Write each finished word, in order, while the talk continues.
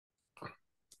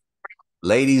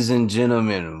Ladies and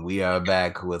gentlemen, we are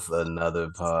back with another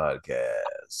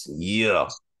podcast. Yeah.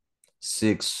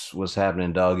 Six, what's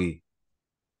happening, doggy?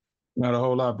 Not a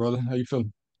whole lot, brother. How you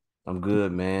feeling? I'm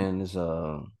good, man. It's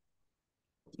the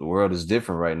world is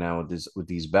different right now with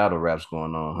these battle raps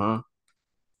going on,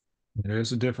 Yeah,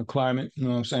 it's a different climate. You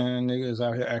know what I'm saying? Niggas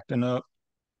out here acting up,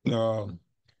 uh,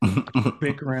 huh?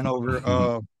 bickering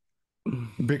over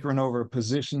bickering over a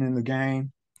position in the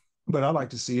game. But I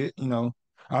like to see it.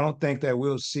 I don't think that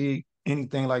we'll see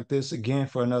anything like this again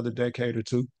for another decade or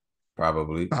two.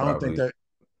 Probably, I don't think probably. that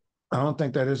I don't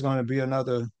think that there's going to be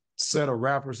another set of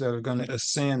rappers that are going to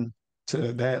ascend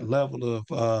to that level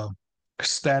of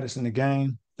status in the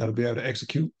game that'll be able to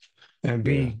execute and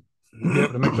Yeah. be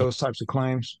able to make those types of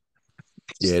claims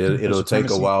Yeah, of it'll take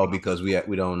a supremacy. while because we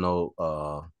don't know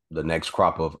the next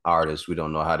crop of artists. We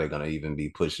don't know how they're gonna even be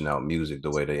pushing out music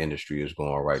the way the industry is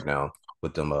going right now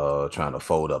with them trying to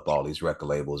fold up all these record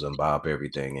labels and buy up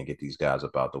everything and get these guys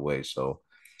up out the way. So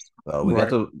we got Right.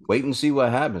 to wait and see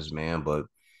what happens, man. But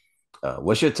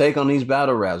what's your take on these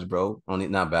battle raps, bro?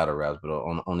 On not battle raps, but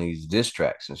on these diss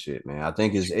tracks and shit, man. I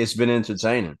think it's been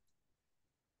entertaining.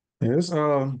 It's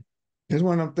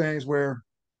one of them things where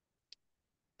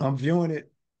I'm viewing it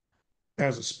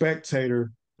as a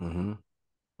spectator Hmm.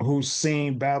 who's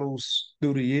seen battles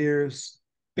through the years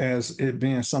as it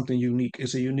being something unique.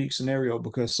 It's a unique scenario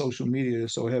because social media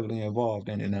is so heavily involved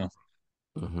in it now.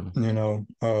 Hmm.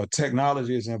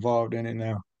 Technology is involved in it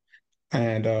now.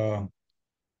 And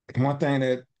one thing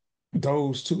that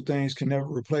those two things can never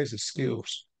replace is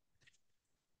skills.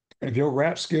 If your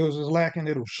rap skills is lacking,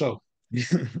 it'll show.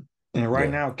 And right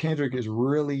Yeah, now, Kendrick is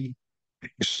really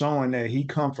showing that he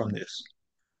come from this.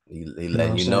 he You know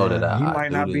what letting I'm you know that saying? He I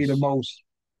might do not be the this. most,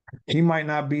 he might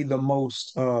not be the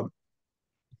most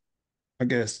I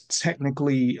guess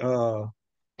technically uh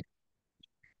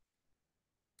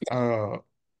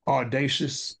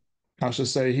audacious. I should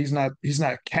say he's not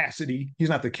Cassidy. He's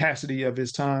not the Cassidy of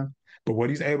his time. But what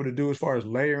he's able to do as far as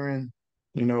layering,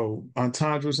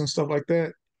 entendres and stuff like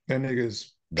that, that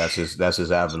nigga's That's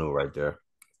his avenue right there.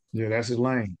 yeah, that's his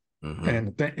lane. Hmm.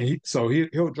 And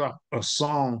he'll drop a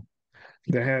song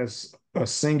that has a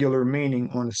singular meaning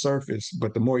on the surface,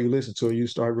 but the more you listen to it, you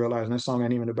start realizing that song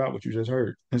ain't even about what you just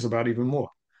heard. It's about even more.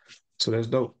 So that's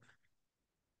dope.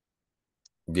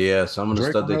 Yeah,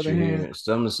 Drake, on the other hand,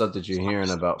 some of the stuff that you're hearing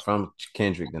about from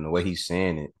Kendrick and the way he's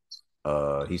saying it,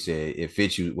 he said it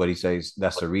fits you. What he says,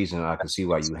 that's the reason I can see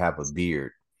why you have a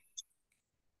beard,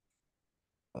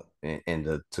 and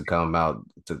to come out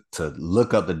to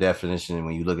look up the definition. And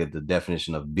when you look at the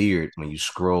definition of beard, when you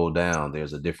scroll down,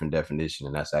 there's a different definition,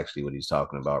 and that's actually what he's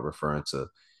talking about, referring to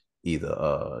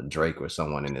either Drake or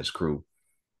someone in his crew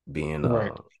being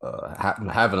right.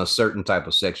 having a certain type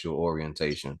of sexual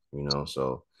orientation.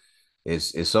 So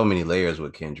it's so many layers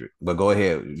with Kendrick. But go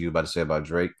ahead. You about to say about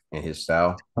Drake and his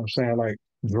style? I'm saying like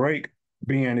Drake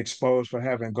being exposed for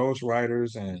having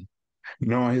ghostwriters and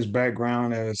knowing his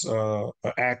background as an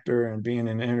actor and being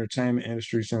in the entertainment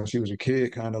industry since he was a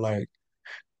kid, kind of like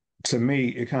to me,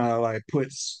 it kind of like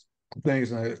puts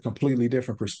things in a completely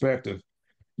different perspective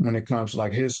when it comes to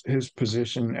like his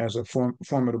position as a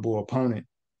formidable opponent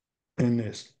in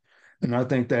this. And I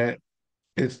think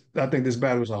this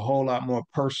battle is a whole lot more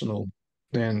personal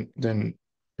than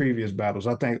previous battles.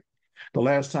 I think the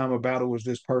last time a battle was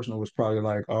this personal was probably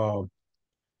like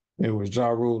it was Ja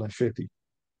Rule and 50.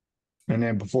 And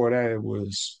then before that it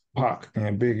was Pac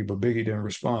and Biggie, but Biggie didn't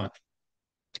respond.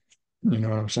 You know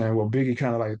what I'm saying? Well, Biggie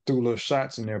kind of like threw little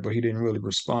shots in there, but he didn't really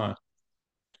respond.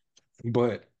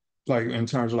 But like in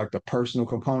terms of like the personal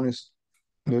components,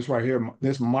 this right here,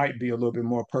 this might be a little bit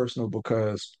more personal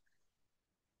because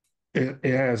it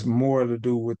has more to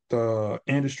do with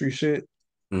industry shit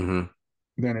Mm-hmm.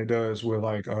 than it does with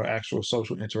like actual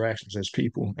social interactions as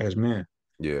people, as men.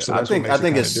 Yeah, So I that's what think I makes it think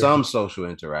kind it's of some different. social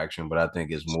interaction, but I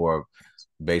think it's more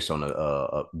based on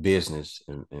a business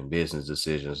and business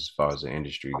decisions as far as the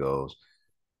industry goes,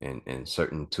 and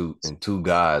certain two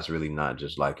guys really not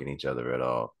just liking each other at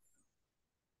all.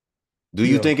 Do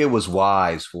you Yeah, think it was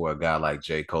wise for a guy like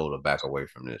J. Cole to back away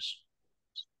from this?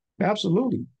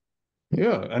 absolutely.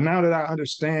 Yeah. And now that I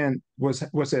understand what's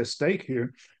at stake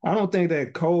here, I don't think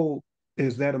that Cole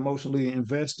is that emotionally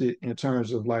invested in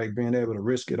terms of like being able to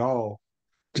risk it all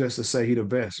just to say he the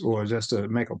best or just to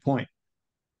make a point.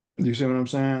 You see what I'm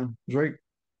saying? Drake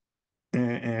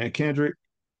and Kendrick,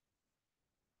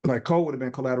 like Cole would have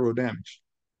been collateral damage.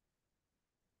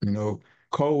 You know,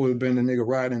 Cole would have been the nigga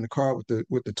riding in the car with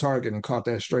the target and caught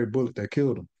that straight bullet that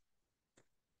killed him.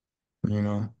 You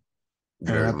know, and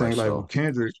Very I think much like so. with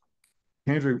Kendrick,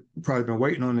 Kendrick probably been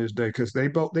waiting on this day because they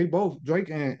both Drake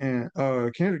and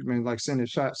Kendrick been like sending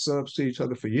shots subs to each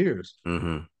other for years.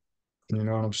 Mm-hmm. You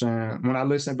know what I'm saying? When I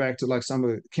listen back to like some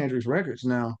of Kendrick's records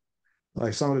now,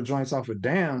 like some of the joints off of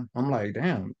Damn, I'm like,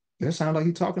 damn, that sounds like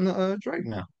he talking to Drake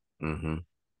now. Mm-hmm.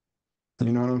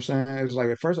 You know what I'm saying? It's like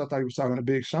at first I thought he was talking to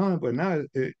Big Sean, but now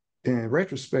in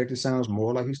retrospect, it sounds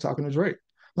more like he's talking to Drake.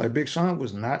 Like Big Sean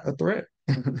was not a threat.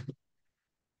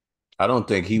 I don't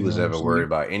think he You know was what I'm ever worried saying?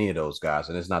 about any of those guys,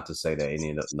 and it's not to say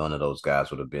that none of those guys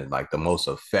would have been like the most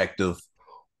effective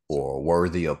or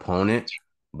worthy opponent,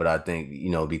 but I think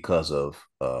because of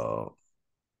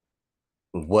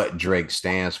what Drake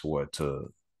stands for to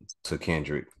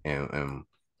Kendrick and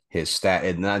his stat,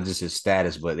 and not just his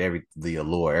status, but the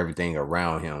allure, everything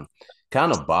around him,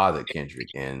 kind of bothered Kendrick,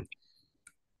 and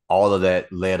all of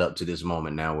that led up to this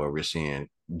moment now where we're seeing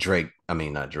Drake. I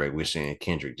mean, not Drake. We're seeing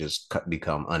Kendrick just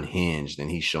become unhinged, and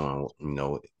he's showing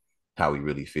how he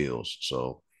really feels.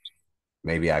 So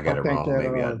maybe I I got it think wrong.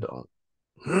 that Maybe I don't.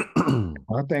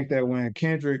 I think that when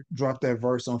Kendrick dropped that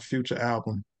verse on Future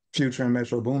album, Future and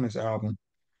Metro Boomin's album,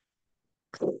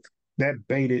 that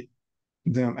baited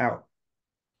them out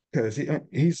because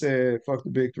he said, "Fuck the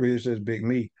big three, it's just big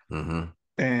me." Mm-hmm.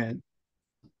 And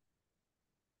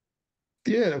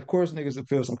yeah, of course, niggas would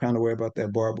feel some kind of way about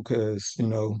that bar because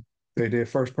they did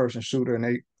first person shooter and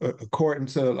they according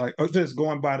to like just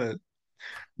going by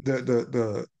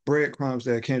the breadcrumbs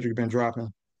that Kendrick been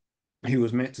dropping, he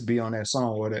was meant to be on that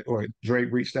song or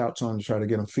Drake reached out to him to try to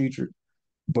get him featured.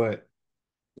 But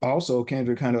also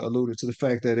Kendrick kind of alluded to the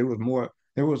fact that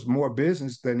there was more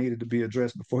business that needed to be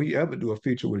addressed before he ever do a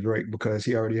feature with Drake because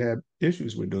he already had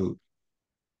issues with dude.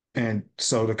 And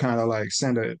so to kind of like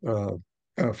send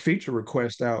a feature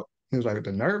request out, he was like,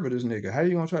 the nerve of this nigga. How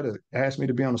you gonna try to ask me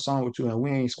to be on a song with you and we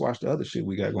ain't squashed the other shit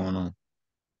we got going on?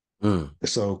 Mm.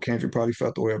 So Kendrick probably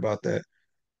felt the way about that.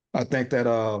 I think that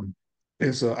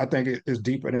I think it is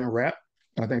deeper than rap.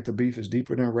 I think the beef is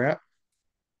deeper than rap.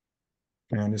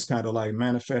 And it's kind of like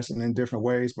manifesting in different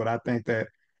ways. But I think that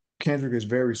Kendrick is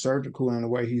very surgical in the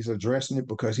way he's addressing it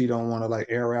because he don't want to like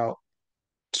air out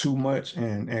too much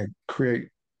and create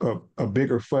a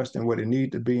bigger fuss than what it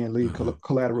need to be and leave Mm-hmm.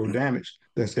 collateral damage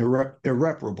that's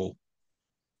irreparable.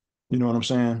 You know what I'm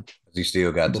saying? He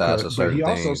still got ties Because to but he certain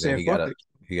also things, and said fuck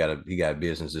it. he got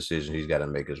business decisions he's got to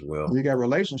make as well. He got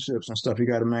relationships and stuff he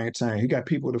got to maintain. He got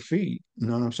people to feed. You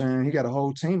know what I'm saying? He got a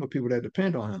whole team of people that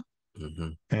depend on him.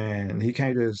 Mm-hmm. And he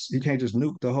can't just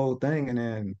nuke the whole thing and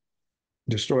then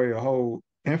destroy a whole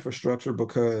infrastructure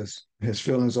because his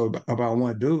feelings about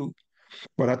one dude.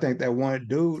 But I think that one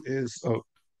dude is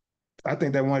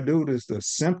the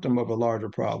symptom of a larger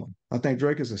problem. I think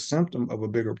Drake is a symptom of a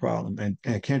bigger problem,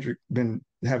 and Kendrick been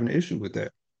having an issue with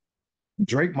that.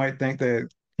 Drake might think that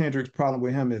Kendrick's problem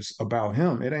with him is about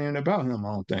him. It ain't about him, I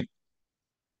don't think.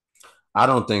 I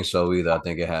don't think so either. I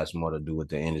think it has more to do with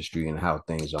the industry and how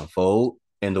things unfold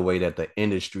and the way that the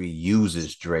industry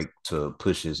uses Drake to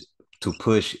push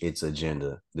its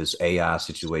agenda. This AI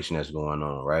situation that's going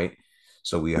on, right?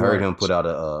 So we heard Right. him put out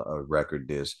a record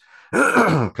this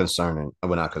concerning,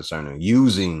 well, not concerning,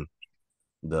 using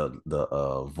the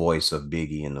voice of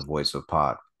Biggie and the voice of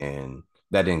Pac, and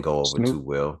that didn't go over too Snoop.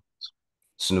 well.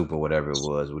 Snoop or whatever it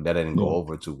was, that didn't go Yeah.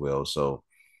 over too well. So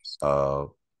uh,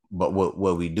 but what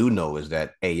we do know is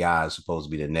that AI is supposed to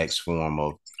be the next form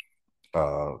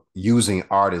of using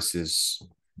artists'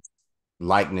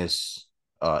 likeness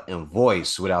and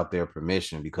voice without their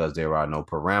permission, because there are no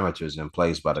parameters in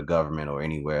place by the government or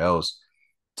anywhere else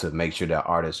to make sure that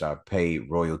artists are paid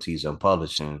royalties and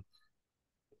publishing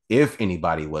if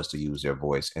anybody was to use their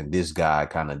voice. And this guy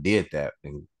kind of did that,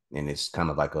 and it's kind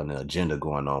of like an agenda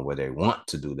going on where they want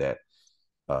to do that.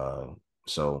 Uh,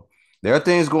 so there are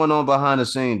things going on behind the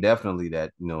scene, definitely,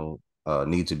 that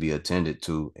need to be attended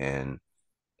to, and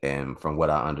from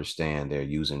what I understand, they're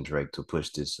using Drake to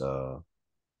push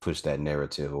that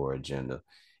narrative or agenda.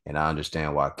 And I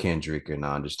understand why Kendrick and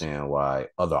I understand why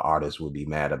other artists would be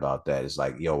mad about that. It's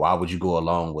like, yo, why would you go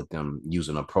along with them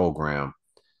using a program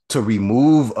to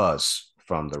remove us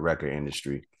from the record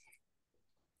industry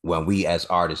when we as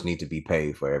artists need to be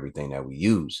paid for everything that we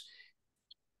use?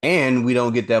 And we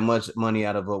don't get that much money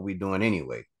out of what we're doing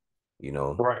anyway, you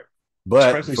know. Right. But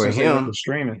Especially for since they went to him,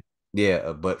 streaming.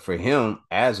 yeah, but for him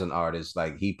as an artist,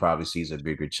 like, he probably sees a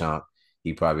bigger chunk.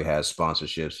 He probably has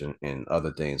sponsorships and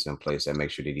other things in place that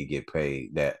make sure that he get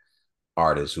paid, that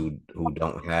artists who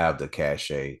don't have the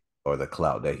cachet or the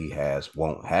clout that he has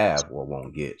won't have or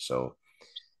won't get. So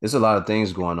there's a lot of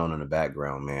things going on in the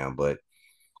background, man. But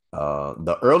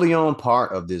the early on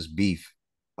part of this beef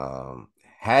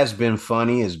has been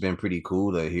funny. It's been pretty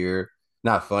cool to hear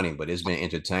not funny, but it's been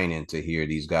entertaining to hear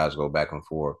these guys go back and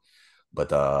forth.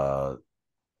 But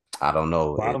I don't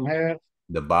know. Bottom half.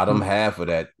 The bottom Hmm. half of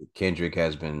that, Kendrick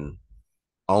has been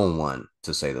on one,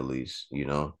 to say the least, you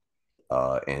know.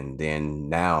 And then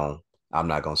now, I'm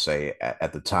not gonna say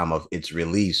at the time of its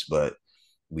release, but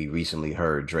we recently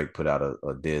heard Drake put out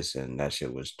a diss, and that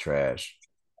shit was trash.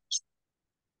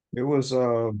 It was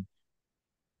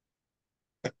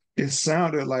it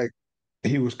sounded like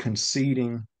he was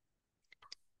conceding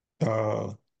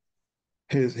uh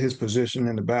his position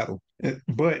in the battle.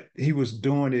 But he was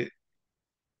doing it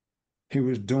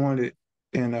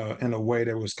in a way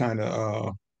that was kind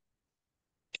of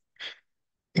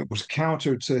it was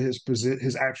counter to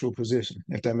his actual position,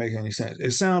 if that makes any sense.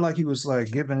 It sounded like he was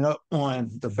like giving up on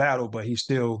the battle, but he's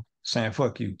still saying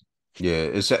 "fuck you." Yeah,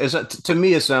 it's to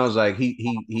me it sounds like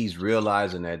he's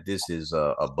realizing that this is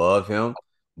above him,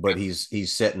 but he's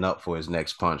setting up for his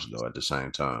next punch though at the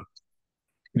same time.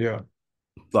 Yeah,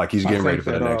 Like he's I getting ready think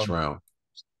for the that next round.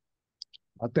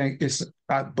 I think it's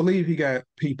I believe he got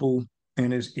people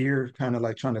in his ear kind of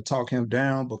like trying to talk him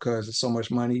down because there's so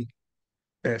much money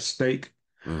at stake.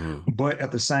 Hmm. But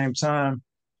at the same time,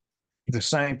 the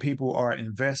same people are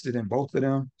invested in both of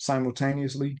them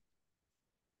simultaneously.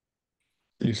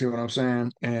 You see what I'm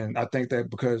saying? And I think that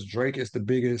because Drake is the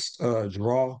biggest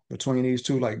draw between these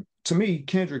two, like to me,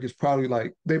 Kendrick is probably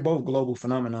like they both global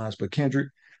phenomenons, but Kendrick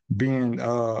being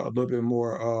a little bit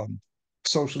more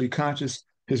socially conscious,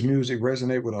 his music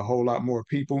resonate with a whole lot more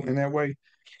people in that way.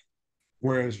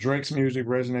 Whereas Drake's music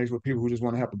resonates with people who just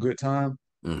want to have a good time.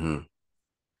 Hmm.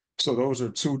 So those are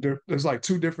two different. It's like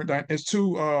two different. It's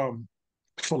two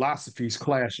philosophies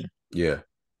clashing. Yeah.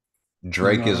 You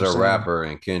know Drake what is I'm a saying? rapper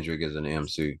and Kendrick is an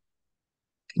MC.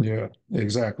 Yeah,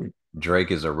 exactly.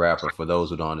 Drake is a rapper. For those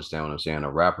who don't understand what I'm saying,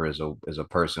 a rapper is a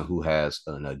person who has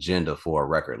an agenda for a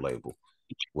record label.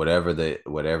 Whatever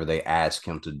they ask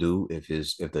him to do, if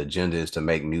the agenda is to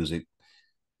make music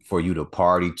for you to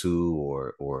party to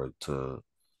or to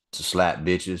slap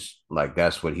bitches, like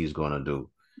that's what he's gonna do.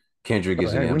 Kendrick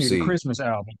is an Hey, we need a MC. Christmas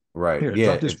album. Right. Here, Yeah.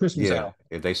 drop this Christmas album.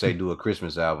 If they say do a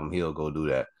Christmas album, he'll go do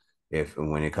that. If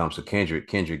when it comes to Kendrick,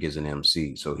 Kendrick is an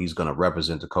MC. So he's gonna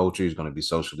represent the culture, he's gonna be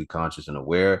socially conscious and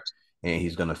aware, and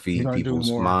he's gonna He's feed gonna do people's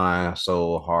more. mind,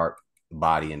 soul, heart,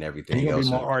 body, and He's everything gonna be else.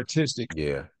 more And artistic.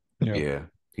 yeah, Yeah, yeah.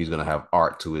 He's gonna have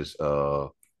art to his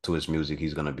music.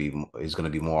 He's gonna be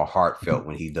more heartfelt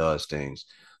when he does things.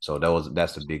 So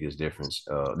that's the biggest difference.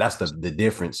 That's the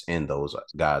difference in those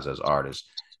guys as artists.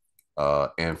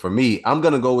 And for me, I'm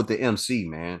gonna go with the MC,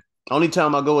 man. Only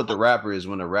time I go with the rapper is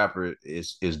when the rapper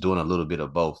is doing a little bit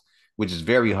of both, which is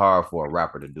very hard for a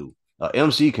rapper to do.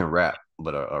 MC can rap,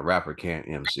 but a rapper can't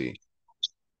MC,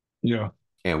 yeah.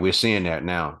 and we're seeing that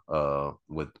now.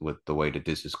 With the way that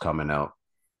this is coming out,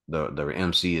 the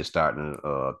MC is starting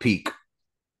to peak.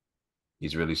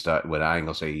 He's really starting. Well, I ain't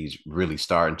gonna say he's really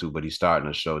starting to, but he's starting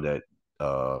to show that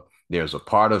there's a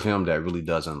part of him that really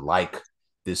doesn't like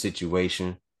this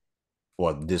situation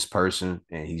or this person,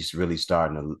 and he's really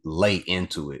starting to lay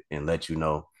into it and let you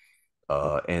know.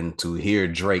 And to hear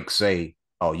Drake say,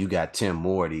 "Oh, you got 10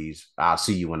 more of these. I'll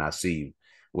see you when I see you."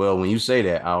 Well, when you say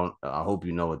that, I hope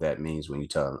you know what that means when you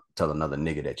tell another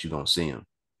nigga that you're gonna see him.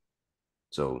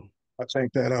 So I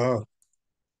think that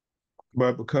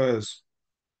but because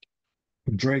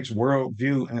Drake's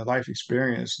worldview and life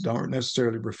experience don't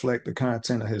necessarily reflect the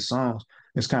content of his songs,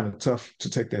 it's kind of tough to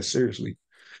take that seriously.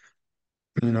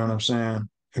 You know what I'm saying?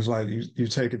 It's like you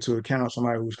take into account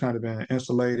somebody who's kind of been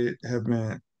insulated, have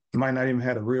been might not even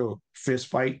had a real fist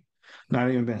fight, not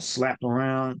even been slapped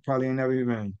around, probably ain't never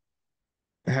even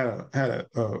had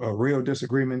a real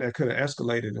disagreement that could have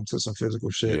escalated into some physical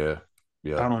shit. yeah,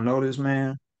 yeah. I don't know this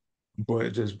man,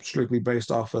 but just strictly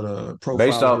based off of the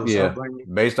profile of his Yeah, upbringing,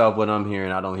 based off what I'm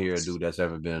hearing, I don't hear a dude that's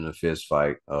ever been in a fist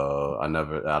fight.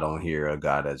 I don't hear a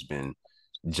guy that's been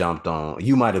jumped on.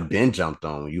 You might have been jumped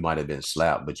on, you might have been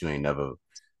slapped, but you ain't never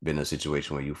been in a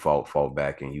situation where you fought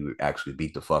back and you actually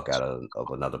beat the fuck out of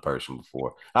another person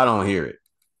before. I don't hear it.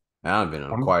 I've been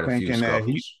in I'm quite a few thinking that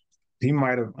he scuffles. he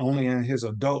might have only in his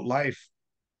adult life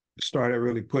started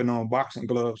really putting on boxing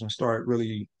gloves and started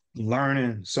really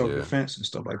learning Yeah, self-defense and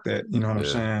stuff like that. You know what I'm yeah,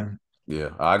 saying? yeah.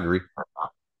 I agree.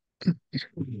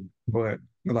 But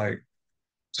like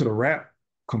to the rap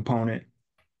component,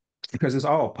 because it's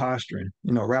all posturing.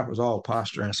 You know, rap is all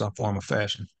posture in some form of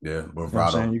fashion. Yeah, You know what I'm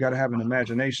saying? bravado. You got to have an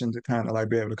imagination to kind of like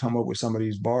be able to come up with some of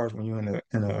these bars when you're in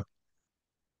a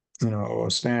a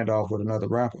standoff with another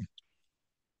rapper.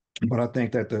 But I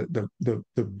think that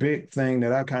the big thing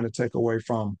that I kind of take away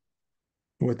from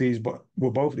what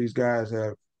both of these guys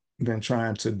have been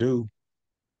trying to do,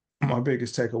 my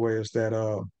biggest takeaway is that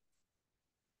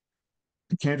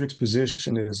Kendrick's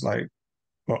position is like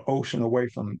an ocean away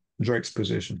from Drake's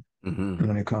position Hmm.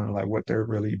 when it comes to like what they're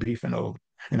really beefing over.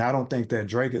 And I don't think that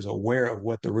Drake is aware of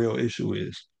what the real issue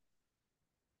is.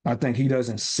 I think he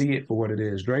doesn't see it for what it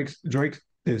is. Drake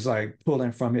is like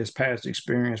pulling from his past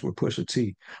experience with Pusha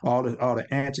T, all the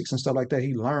antics and stuff like that.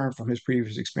 He learned from his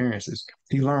previous experiences.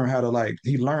 He learned how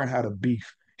to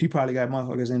beef. He probably got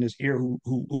motherfuckers in his ear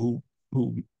who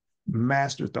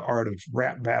mastered the art of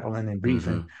rap battling and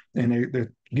beefing, Hmm. and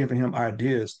they're giving him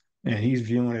ideas, and he's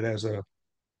viewing it as a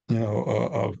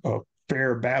a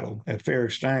fair battle, a fair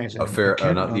exchange, A and fair,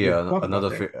 Kendrick don't give a fuck about another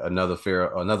that. fair,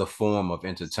 another form of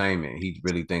entertainment. He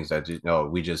really thinks that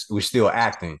we're still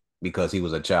acting because he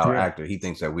was a child Yeah. actor. He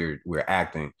thinks that we're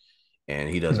acting, and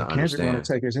he doesn't And Kendrick want understand.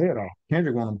 to take his head off.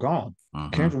 Kendrick want him gone.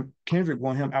 Hmm. Kendrick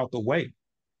want him out the way.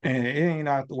 And it ain't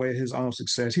out the way of his own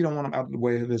success. He don't want him out of the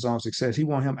way of his own success. He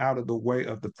want him out of the way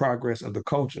of the progress of the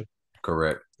culture.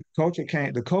 Correct.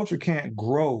 The culture can't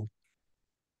grow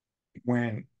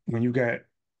when you got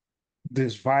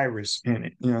this virus in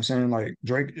it. You know what I'm saying? Like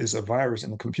Drake is a virus in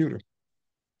the computer.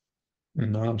 You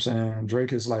know what I'm saying?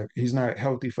 Drake is like he's not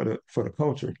healthy for the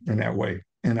culture in that way,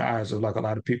 in the eyes of like a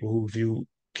lot of people who view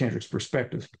Kendrick's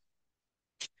perspective.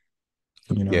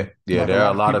 Yeah, yeah. Like a There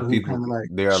are a lot of lot people of who people. kind of like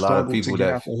There are a lot of struggle to people get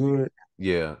that out the hood.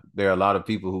 yeah. There are a lot of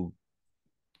people who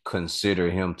consider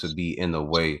him to be in the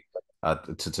way.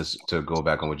 To go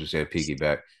back on what you said,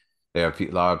 piggyback. There are a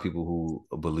lot of people who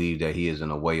believe that he is in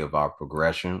the way of our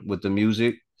progression with the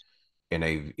music, and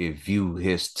they view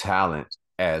his talent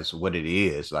as what it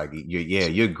is. Like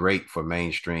you're great for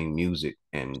mainstream music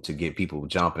and to get people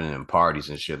jumping in parties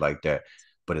and shit like that.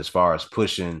 But as far as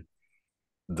pushing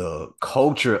the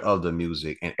culture of the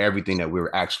music and everything that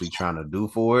we're actually trying to do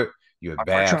for it, you're We're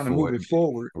bad trying to for move it. it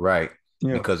forward. Right.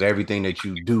 Yeah, Because everything that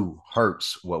you do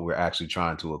hurts what we're actually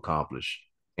trying to accomplish.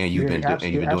 And yeah, you've it been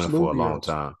doing it for a absolutely long is.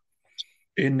 time.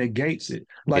 It negates it. It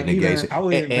Like negates even it. I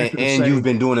would even venture to And say, you've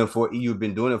been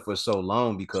doing it for so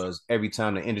long because every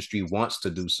time the industry wants to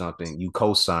do something, you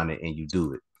co-sign it and you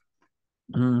do it.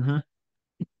 mhm.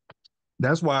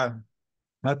 That's why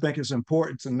I think it's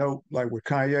important to note, like with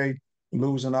Kanye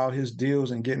losing all his deals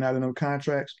and getting out of no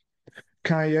contracts,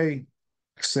 Kanye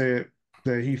said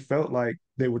that he felt like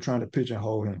they were trying to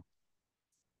pigeonhole him.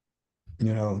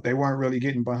 They weren't really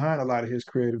getting behind a lot of his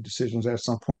creative decisions at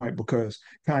some point because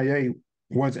Kanye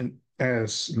wasn't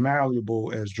as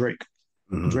malleable as Drake.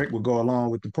 Mm-hmm. Drake would go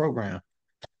along with the program.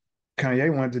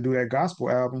 Kanye wanted to do that gospel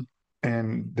album,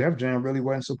 and Def Jam really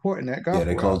wasn't supporting that Yeah, gospel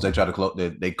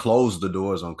album. they closed the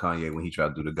doors on Kanye when he tried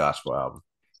to do the gospel album.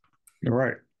 You're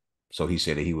right. So he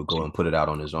said that he would go and put it out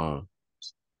on his own.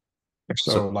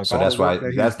 So, So like so all the that's work why that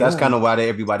he's that's kind doing, of why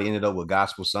everybody ended up with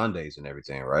gospel Sundays and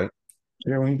everything, right?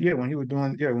 when he was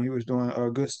doing good, when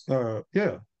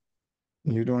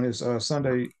you're doing his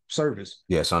Sunday service,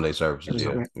 Yeah, Sunday services.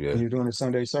 when Yeah, yeah. you're doing his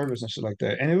Sunday service and shit like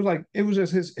that, and it was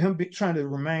just him trying to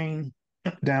remain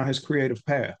down his creative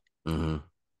path. Mm-hmm.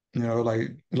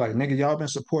 Like nigga, y'all been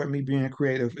supporting me being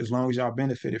creative as long as y'all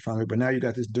benefited from it, but now you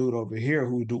got this dude over here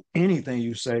who do anything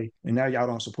you say, and now y'all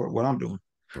don't support what I'm doing.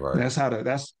 Right. That's you know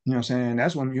what I'm saying.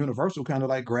 That's when Universal kind of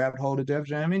like grabbed hold of Def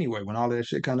Jam anyway, when all that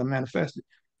shit kind of manifested.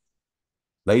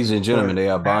 Ladies and gentlemen, But they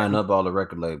are now, buying up all the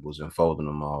record labels and folding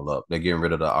them all up. They're getting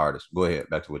rid of the artists. Go ahead,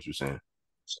 back to what you're saying.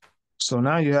 so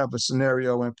now you have a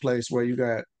scenario in place where you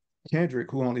got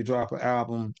Kendrick who only drop an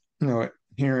album,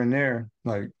 here and there.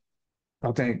 Like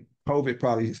I think COVID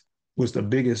probably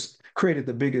created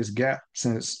the biggest gap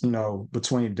since,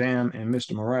 between Damn and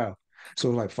Mr. Morale. So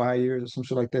like 5 years or some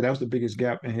shit like that. That was the biggest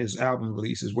gap in his album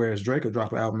releases, whereas Drake would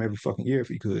drop an album every fucking year if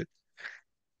he could.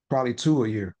 Probably two a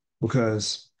year.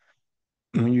 Because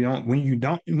when you're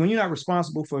not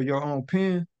responsible for your own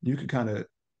pen, you can kind of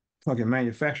fucking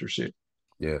manufacture shit.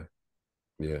 Yeah,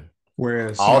 yeah.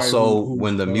 Whereas somebody Also, who's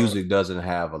when the music doesn't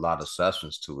have a lot of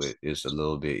substance to it, it's a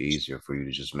little bit easier for you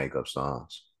to just make up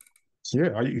songs.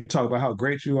 yeah, you talk about how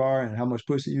great you are and how much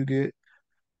pussy you get,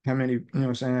 how many, what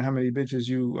I'm saying, how many bitches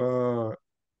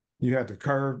you had to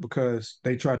curve because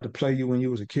they tried to play you when you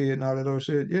was a kid and all of those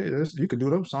shit. Yeah, you could do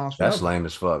those songs That's forever. lame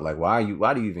as fuck. Like, why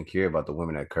do you even care about the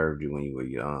women that curved you when you were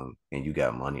young and you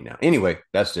got money now? Anyway,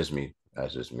 that's just me.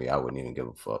 That's just me. I wouldn't even give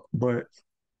a fuck. But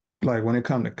like when it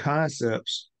comes to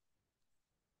concepts,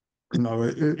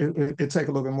 it take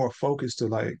a little bit more focus to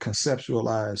like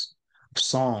conceptualize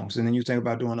songs, and then you think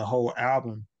about doing a whole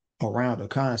album around a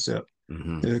concept.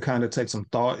 Hmm. It kind of takes some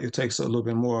thought. It takes a little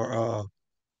bit more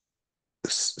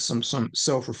some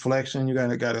self reflection. You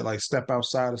gotta like step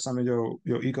outside of some of your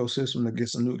ecosystem to get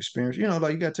some new experience.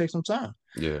 Like you gotta take some time.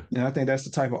 Yeah. And I think that's the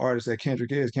type of artist that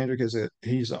Kendrick is.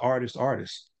 He's an artist,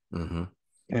 Hmm.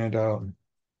 and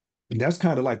That's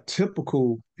kind of like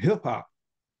typical hip hop,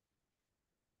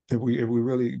 if we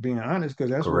really being honest, because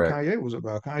that's what Correct. Kanye was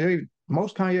about.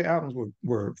 Most Kanye albums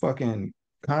were fucking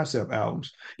concept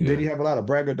albums. Did Yeah. he have a lot of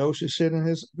braggadocious shit in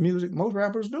his music? Most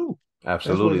rappers do. That's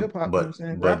what Absolutely, hip hop, you know what I'm but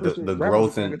saying? but the Rappers are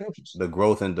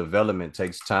growth and braggadocious. development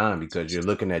takes time because you're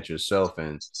looking at yourself,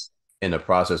 and in the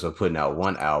process of putting out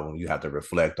one album, you have to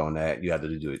reflect on that. You have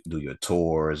to do your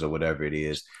tours or whatever it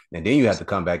is, and then you have to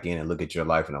come back in and look at your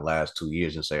life in the last 2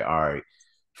 years and say, all right,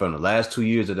 from the last 2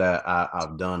 years that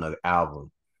I've done an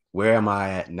album, where am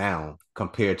I at now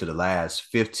compared to the last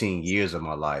 15 years of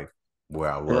my life where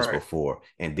I was Right. before?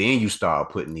 And then you start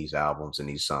putting these albums and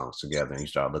these songs together, and you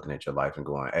start looking at your life and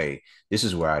going, hey, this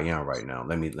is where I am right now.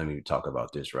 Let me talk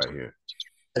about this right here.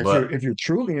 But If you're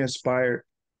truly inspired,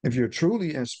 if you're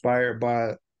truly inspired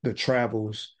by the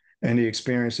travels and the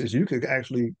experiences, you could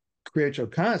actually create your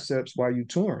concepts while you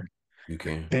touring you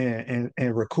can.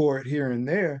 and record here and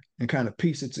there and kind of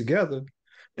piece it together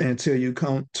until you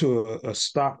come to a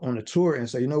stop on the tour and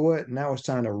say, you know what, now it's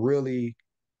time to really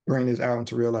bring this album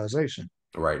to realization.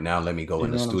 Right now, let me go You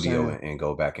in the know what I'm studio saying? and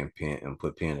go back and pen and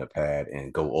put pen to pad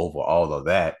and go over all of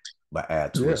that, but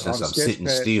add to Yeah, it all since the I'm sketch sitting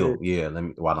pad still. shit. Yeah, let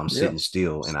me while I'm Yeah. sitting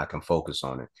still and I can focus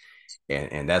on it.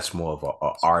 And that's more of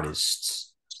a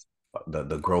artist's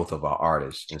the growth of an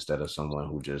artist instead of someone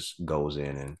who just goes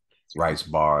in and writes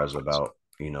bars about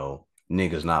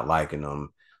niggas not liking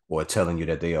them or telling you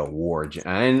that they are war.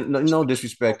 And no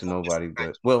disrespect to nobody,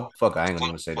 but well, fuck, I ain't gonna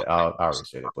even say that. I already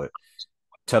said it, but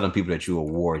telling people that you're a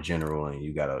war general and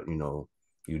you gotta,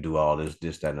 you do all this,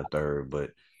 that, and the third.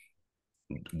 But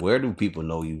where do people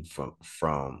know you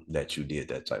from that you did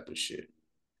that type of shit?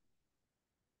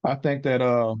 I think that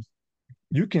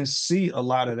you can see a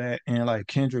lot of that in like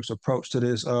Kendrick's approach to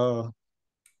this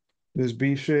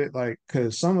beef shit, like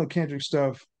because some of Kendrick's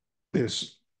stuff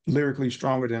is lyrically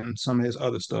stronger than some of his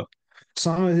other stuff.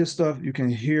 Some of his stuff you can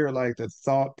hear like the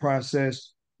thought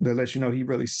process that lets you know he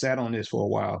really sat on this for a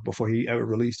while before he ever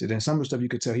released it. And some of the stuff you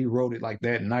could tell he wrote it like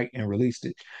that night and released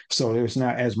it. So there's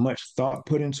not as much thought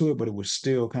put into it, but it was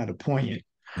still kind of poignant,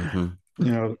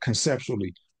 Mm-hmm.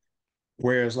 conceptually.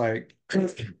 Whereas like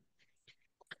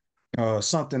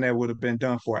something that would have been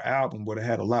done for an album would have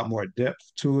had a lot more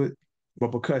depth to it.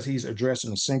 But because he's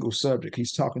addressing a single subject,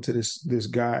 he's talking to this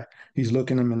guy, he's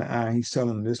looking him in the eye, and he's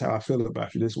telling him this is how I feel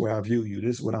about you, this is where I view you,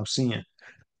 this is what I'm seeing.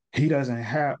 He doesn't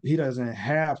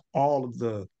have all of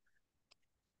the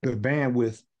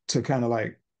bandwidth to kind of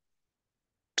like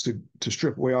to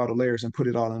strip away all the layers and put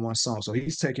it all in one song. So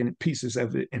he's taking pieces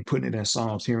of it and putting it in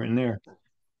songs here and there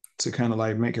to kind of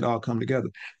like make it all come together.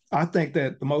 I think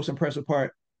that the most impressive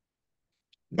part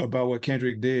about what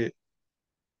Kendrick did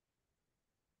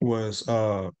was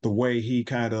the way he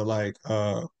kind of like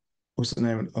what's the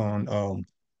name on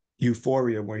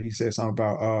Euphoria, where he said something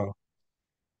about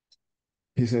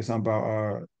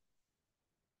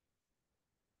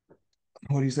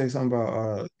what did he say something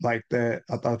about like that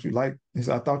I thought you liked he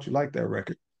said I thought you liked that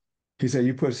record. He said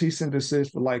you put cease and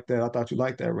desist for like that. I thought you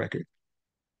liked that record.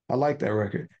 I like that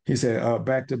record. He said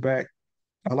back to back.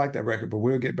 I like that record, but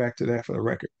we'll get back to that for the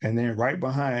record. And then right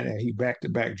behind that, he back to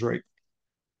back Drake.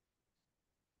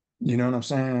 You know what I'm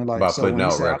saying? Like, By so putting when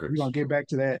he out said we're gonna records. get back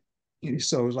to that,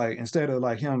 so it's like instead of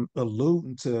like him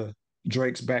alluding to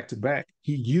Drake's back to back,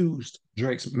 he used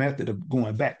Drake's method of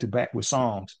going back to back with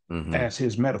songs Mm-hmm. as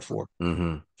his metaphor.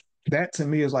 Mm-hmm. That to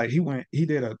me is like he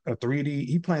did a 3D,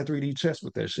 he playing 3D chess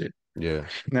with that shit. Yeah.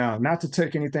 Now, not to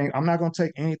take anything, I'm not gonna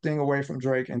take anything away from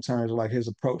Drake in terms of like his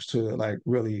approach to like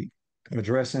really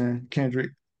addressing Kendrick.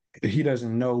 He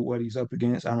doesn't know what he's up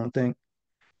against, I don't think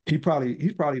he's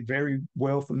probably very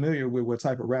well familiar with what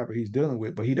type of rapper he's dealing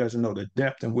with, but he doesn't know the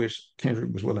depth in which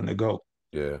Kendrick was willing to go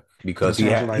Yeah, in because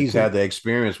terms of like he's put. had the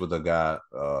experience with a guy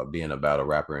being a battle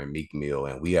rapper in Meek Mill,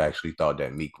 and we actually thought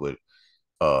that Meek would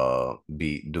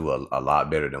be do a lot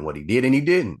better than what he did, and he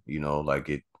didn't. Like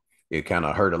it kind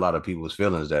of hurt a lot of people's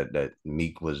feelings that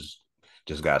Meek was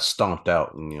just got stomped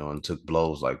out, and took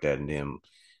blows like that, and then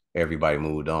everybody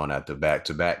moved on after Back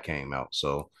to Back came out.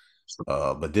 So,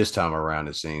 but this time around,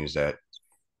 it seems that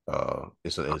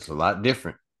it's a lot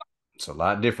different. It's a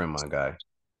lot different, my guy.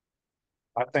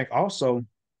 I think also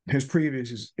his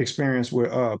previous experience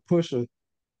with Pusha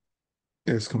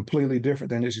is completely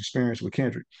different than his experience with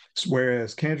Kendrick.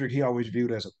 Whereas Kendrick, he always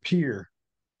viewed as a peer.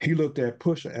 He looked at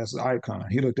Pusha as an icon.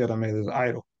 He looked at him as his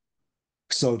idol.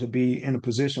 So to be in a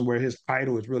position where his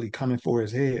idol is really coming for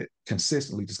his head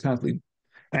consistently, just constantly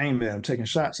aiming at him, taking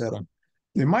shots at him,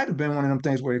 it might have been one of them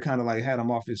things where it kind of like had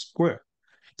him off his square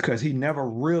because he never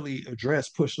really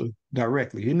addressed Pusha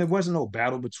directly. And there wasn't no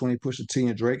battle between Pusha T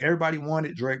and Drake. Everybody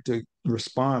wanted Drake to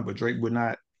respond, but Drake would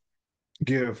not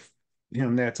give.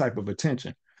 him that type of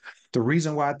attention. The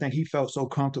reason why I think he felt so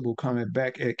comfortable coming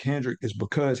back at Kendrick is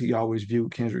because he always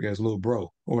viewed Kendrick as little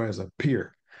bro or as a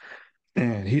peer.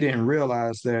 And he didn't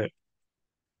realize that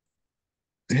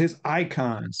his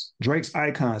icons, Drake's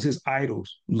icons, his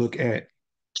idols look at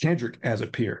Kendrick as a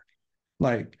peer.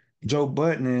 Like Joe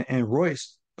Budden and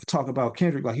Royce talk about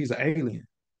Kendrick like he's an alien.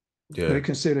 They Yeah.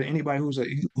 consider anybody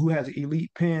who has an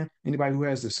elite pen, anybody who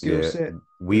has the skill Yeah. set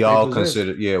We that they all possess.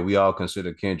 consider, yeah, we all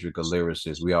consider Kendrick a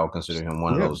lyricist. We all consider him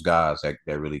one of Yeah, those guys that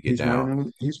really get he's one of down.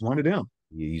 them. He's one of them.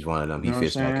 He's one of them. You He know what I'm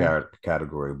fits that saying?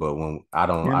 category. But when I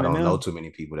don't know Eminem. too many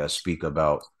people that speak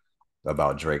about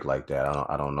Drake like that.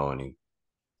 I don't know any.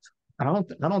 I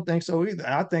don't think so either.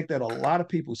 I think that a lot of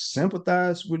people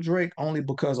sympathize with Drake only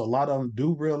because a lot of them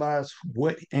do realize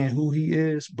what and who he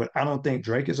is, but I don't think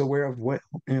Drake is aware of what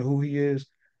and who he is.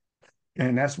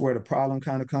 And that's where the problem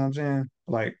kind of comes in.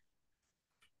 Like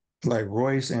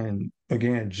Royce and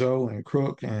again Joe and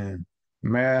Crook and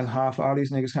Mad Hoff, all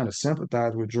these niggas kind of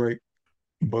sympathize with Drake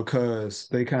because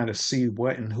they kind of see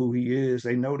what and who he is.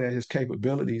 They know that his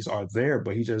capabilities are there,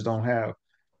 but he just don't have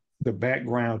the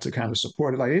background to kind of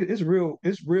support it. Like it's real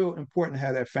important to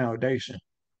have that foundation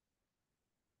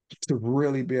to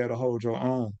really be able to hold your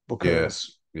own Yeah.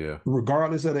 because Yeah.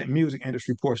 regardless of the music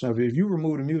industry portion of it, if you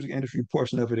remove the music industry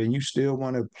portion of it and you still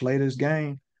want to play this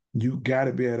game, you got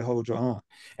to be able to hold your own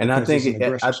And because it's an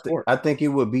aggressive sport. I think it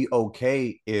would be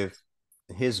okay if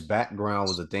his background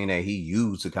was a thing that he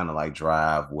used to kind of like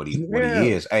drive what he Yeah,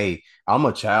 is. Hey, I'm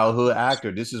a childhood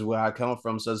actor. This is where I come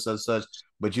from, such.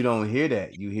 But you don't hear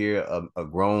that. You hear a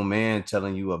grown man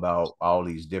telling you about all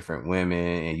these different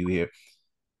women, and you hear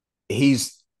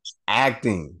he's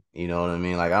acting. You know what I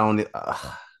mean? Like I don't.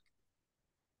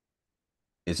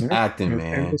 It's yeah, acting, and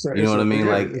man. You know what I mean?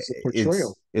 Like it's a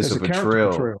portrayal. it's It's a a character portrayal.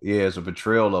 portrayal. Yeah, it's a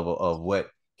portrayal of what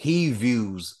he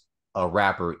views a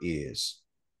rapper is.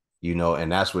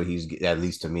 And that's what he's, at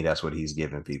least to me, that's what he's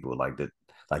giving people. Like that,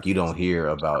 like you don't hear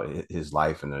about his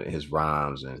life and his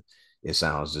rhymes, and it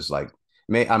sounds just like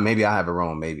maybe I have it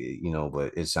wrong, maybe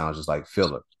but it sounds just like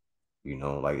filler.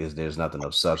 Like there's nothing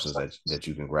of substance that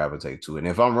you can gravitate to. And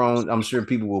if I'm wrong, I'm sure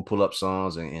people will pull up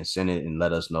songs and send it and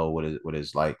let us know what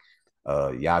it's like.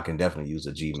 Y'all can definitely use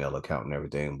a Gmail account and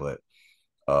everything, but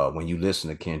when you listen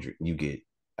to Kendrick, you get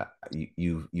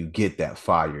you get that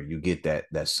fire, you get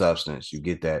that substance, you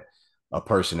get that a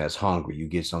person that's hungry, you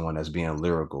get someone that's being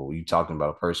lyrical. You talking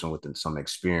about a person with some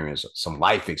experience, some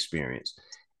life experience,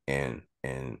 and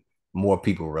more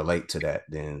people relate to that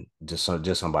than just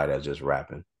somebody that's just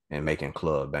rapping and making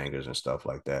club bangers and stuff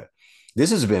like that.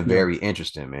 This has been Yeah, very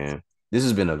interesting, man. This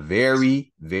has been a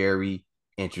very, very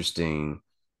interesting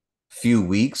few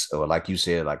weeks, or like you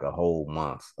said, like a whole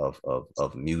month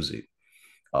of music.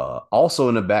 Also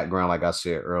in the background, like I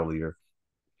said earlier,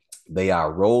 they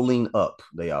are rolling up,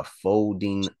 they are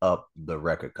folding up the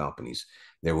record companies.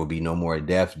 There will be no more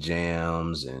Def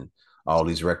Jams and all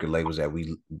these record labels that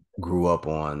we grew up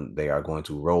on. They are going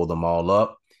to roll them all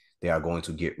up. They are going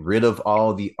to get rid of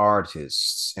all the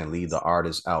artists and leave the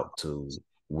artists out to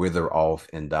wither off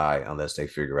and die unless they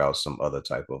figure out some other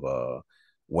type of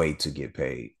way to get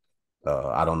paid.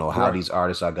 I don't know how right. these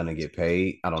artists are going to get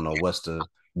paid. I don't know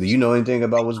do you know anything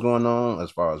about what's going on as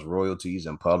far as royalties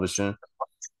and publishing?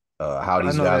 How I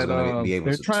these know guys are that going to be able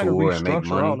they're to trying to tour and make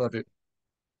restructure all money. of it.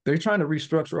 They're trying to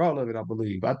restructure all of it, I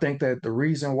believe. I think that the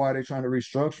reason why they're trying to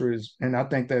restructure is, and I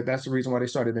think that that's the reason why they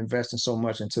started investing so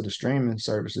much into the streaming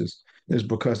services, is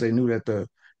because they knew that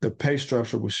the pay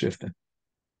structure was shifting.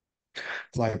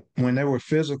 Like when there were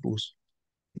physicals,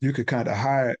 you could kind of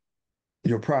hide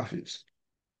your profits.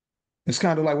 It's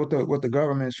kind of like what the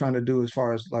government is trying to do as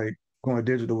far as like going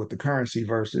digital with the currency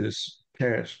versus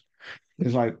cash.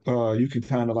 It's like you can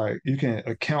kind of like you can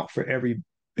account for every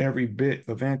bit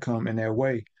of income in that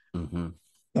way Mm-hmm.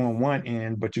 on one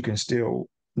end, but you can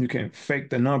fake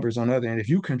the numbers on the other end. If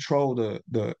you control the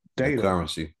The data,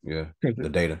 currency, yeah, because the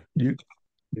data. you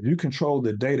if you control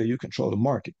the data, you control the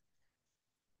market.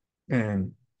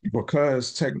 And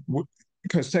because tech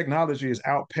because technology is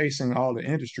outpacing all the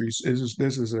industries,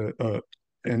 this is a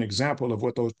an example of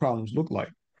what those problems look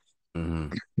like.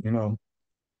 Mm-hmm. You know,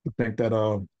 I think that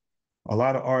a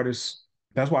lot of artists.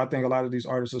 That's why I think a lot of these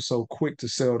artists are so quick to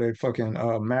sell their fucking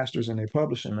masters and their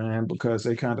publishing, man, because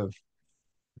they're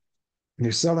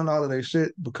selling all of their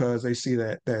shit because they see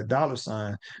that dollar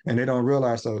sign and they don't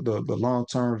realize the long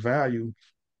term value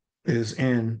is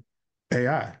in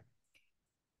AI.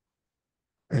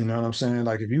 You know what I'm saying?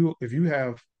 Like if you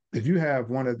have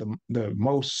one of the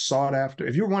most sought after,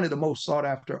 if you're one of the most sought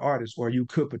after artists, or you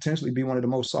could potentially be one of the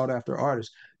most sought after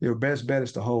artists, your best bet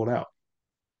is to hold out.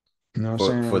 You know what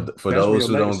I'm saying? For That's where those your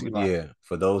who don't, legacy lies. yeah,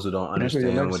 for those who don't That's where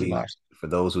your understand legacy lies.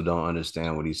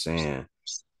 what he's saying,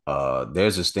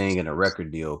 there's this thing in a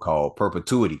record deal called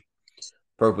perpetuity.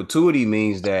 Perpetuity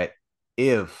means that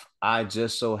if I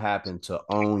just so happen to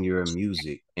own your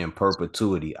music in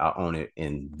perpetuity, I own it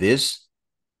in this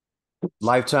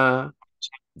lifetime,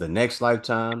 the next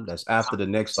lifetime, that's after the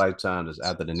next lifetime, that's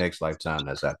after the next lifetime,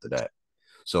 that's after that.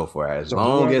 So for as So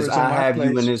long whoever as is in I my have you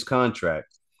in place, this contract,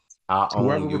 I own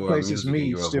whoever your replaces music and me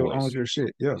your still owns voice. your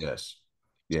shit. Yeah. Yes.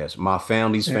 Yes. My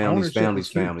family's And family's ownership is family's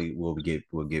key. family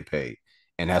will get paid.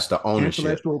 And that's the ownership,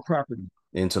 Intellectual property.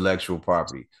 intellectual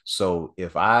property. So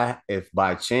if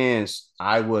by chance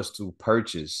I was to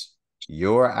purchase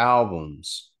your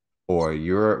albums or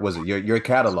your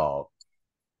catalog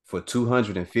for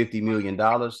 $250 million,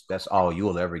 that's all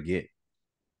you'll ever get.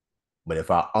 But if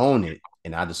I own it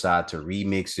and I decide to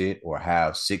remix it or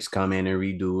have six come in and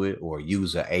redo it or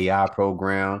use an AI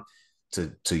program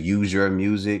to use your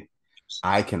music,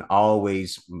 I can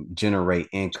always generate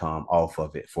income off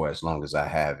of it for as long as I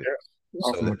have it. Yeah.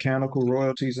 Off So of that, mechanical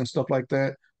royalties and stuff like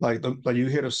that. Like you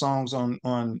hear the songs on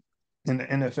in the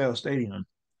NFL stadium.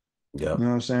 You yep. know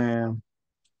what I'm saying?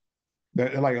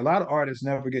 That like a lot of artists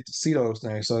never get to see those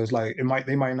things. So it's like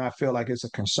they might not feel like it's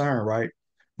a concern, right?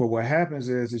 But what happens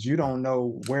is you don't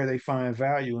know where they find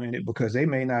value in it because they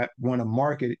may not want to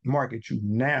market you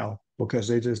now because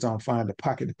they just don't find the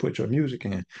pocket to put your music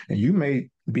in. And you may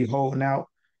be holding out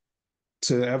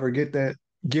to ever give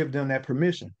them that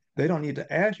permission. They don't need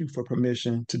to ask you for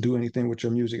permission to do anything with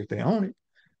your music if they own it.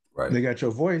 Right. They got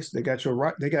your voice, they got your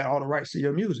right, they got all the rights to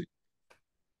your music.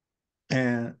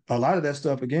 And a lot of that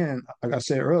stuff, again, like I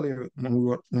said earlier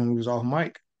when we was off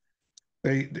mic,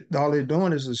 all they're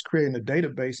doing is creating a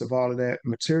database of all of that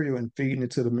material and feeding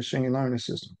it to the machine learning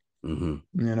system.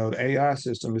 Mm-hmm. You know, the AI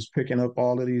system is picking up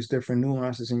all of these different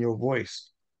nuances in your voice.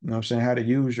 You know what I'm saying? How to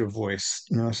use your voice.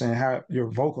 You know what I'm saying? How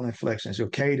your vocal inflections, your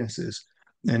cadences.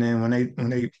 And then when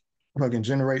they fucking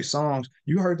generate songs,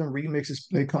 you heard them remixes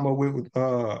they come up with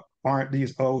aren't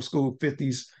these old school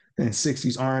 50s and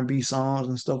 60s R&B songs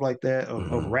and stuff like that of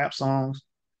Mm-hmm. rap songs.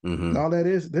 Mm-hmm. All that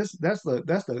is this that's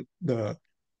the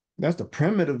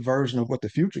primitive version of what the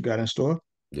future got in store.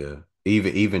 Yeah.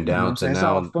 Even You know what down I'm to saying? It's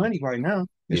all now. funny right now.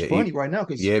 It's Yeah. funny right now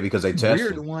because Yeah, because they we're the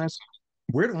testing. ones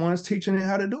we're the ones teaching it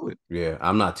how to do it. Yeah,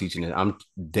 I'm not teaching it. I'm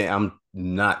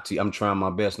not. I'm trying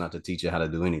my best not to teach it how to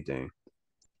do anything.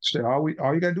 So all you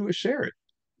gotta do is share it.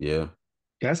 Yeah.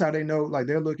 That's how they know. Like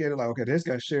they'll look at it like, okay, this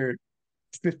got shared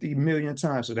 50 million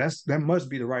times. So that must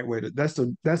be the right way to let's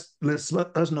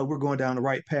let us know we're going down the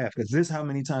right path because this is how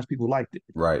many times people liked it.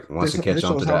 Right. Once This it catch this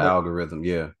on to shows the how much algorithm.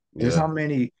 Yeah. this Yeah. how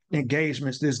many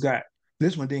engagements this got.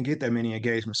 This one didn't get that many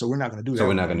engagements, so we're not gonna do So that we're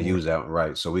one not no going to more. use that.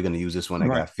 Right. So we're going to use this one that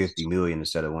Right, got 50 million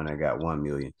instead of one that got 1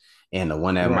 million. And the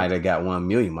one that right, might have got 1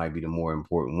 million might be the more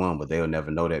important one, but they'll never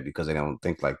know that because they don't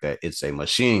think like that. It's a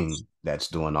machine that's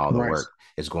doing all the right. work.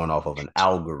 It's going off of an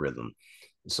algorithm.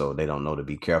 So they don't know to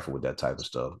be careful with that type of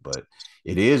stuff. But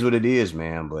it is what it is,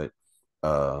 man. But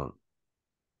uh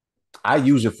I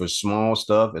use it for small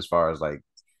stuff as far as like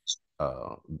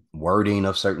uh wording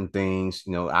of certain things.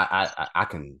 You know, I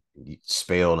can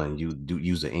spell and you do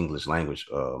use the English language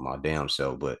my damn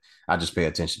self, but I just pay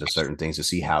attention to certain things to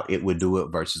see how it would do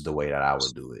it versus the way that I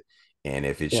would do it. And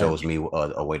if it Right. shows me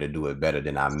a way to do it better,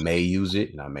 then I may use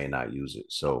it and I may not use it.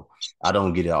 So I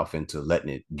don't get off into letting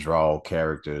it draw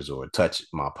characters or touch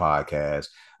my podcast.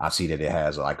 I see that it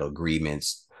has like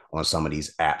agreements on some of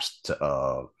these apps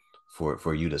to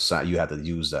for you to sign. You have to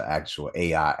use the actual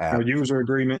AI A app, user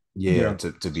agreement. yeah, Yeah.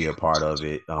 to be a part of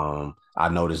it. I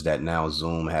noticed that now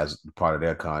Zoom has part of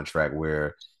their contract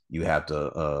where you have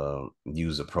to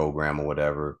use a program or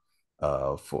whatever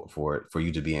for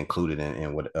you to be included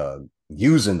in what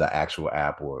using the actual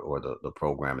app or the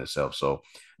program itself. So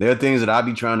there are things that I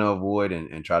be trying to avoid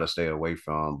and try to stay away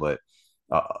from, but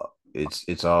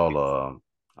it's all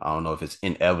I don't know if it's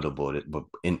inevitable,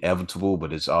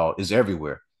 but it's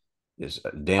everywhere. It's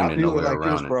damn I near view it nowhere like this,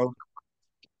 around it. bro.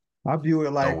 I view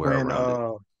it like Nowhere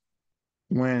around it.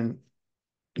 when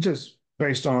just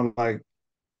based on like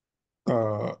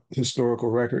historical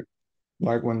record,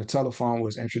 like when the telephone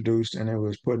was introduced and it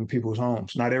was put in people's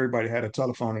homes. Not everybody had a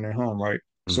telephone in their home, right?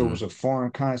 So it Mm-hmm. was a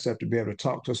foreign concept to be able to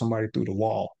talk to somebody through the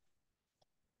wall.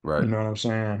 You Right. know what I'm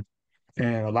saying?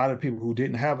 And a lot of people who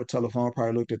didn't have a telephone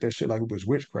probably looked at that shit like it was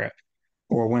witchcraft.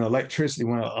 Or when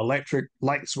electric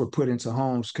lights were put into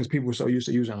homes, because people were so used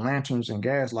to using lanterns and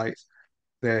gas lights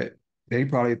that they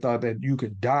probably thought that you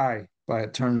could die by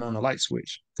turning on the light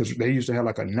switch because they used to have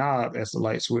like a knob as the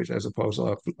light switch as opposed to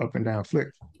up and down flick.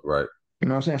 Right. You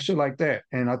know what I'm saying? Shit like that.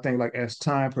 And I think like as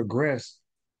time progressed,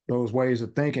 those ways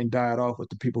of thinking died off with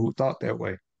the people who thought that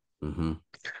way. Mm-hmm.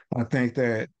 I think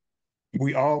that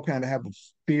we all kind of have a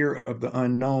fear of the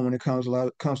unknown when it comes to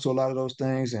a lot of those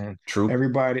things. And True.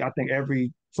 everybody, I think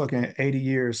every fucking 80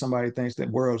 years, somebody thinks that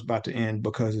world's about to end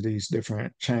because of these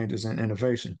different changes and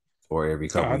innovation. Or every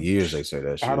So couple of years they say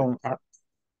that I shit. don't, I,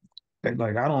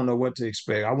 like, I don't know what to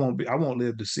expect. I won't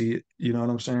live to see it. You know what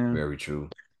I'm saying? Very true.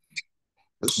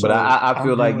 But So I I'm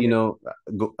feel like, viewing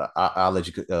it. I'll let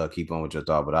you keep on with your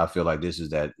thought, but I feel like this is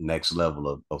that next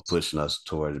level of pushing us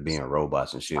towards being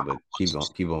robots and shit. But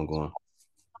keep on going.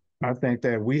 I think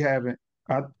that we haven't.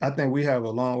 I think we have a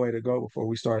long way to go before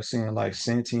we start seeing like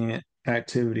sentient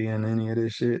activity and any of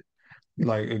this shit.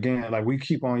 Like again, like we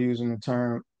keep on using the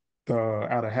term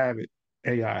out of habit.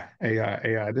 AI.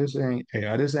 This ain't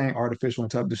AI. This ain't artificial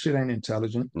intelligence. This shit ain't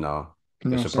intelligent. No,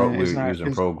 You know what I'm saying? It's we're not.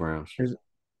 using programs. It's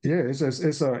yeah.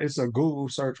 It's a Google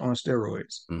search on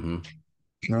steroids. Mm-hmm.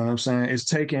 You know what I'm saying? It's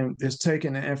taking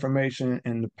the information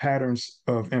and the patterns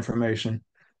of information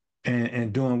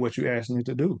and doing what you asking it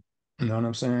to do. You know what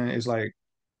I'm saying? It's like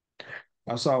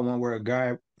I saw one where a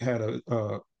guy had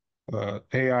a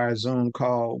AI Zoom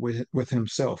call with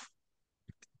himself.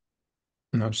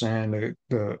 You know what I'm saying?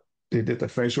 They did the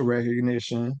facial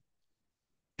recognition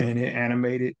and it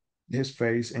animated his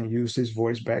face and used his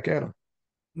voice back at him.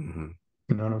 Mm-hmm.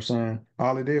 You know what I'm saying?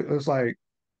 All it did was like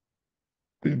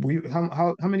we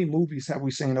how many movies have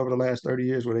we seen over the last 30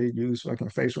 years where they use fucking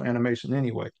facial animation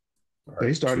anyway? All They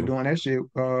right. started True. doing that shit.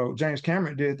 James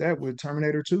Cameron did that with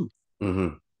Terminator 2.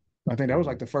 Mm-hmm. I think that was Mm-hmm.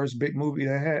 like the first big movie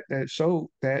that showed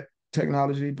that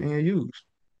technology being used.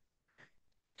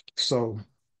 So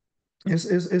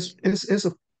it's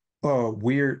a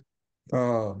weird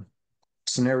uh,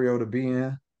 scenario to be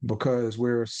in because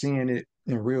we're seeing it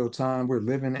in real time. We're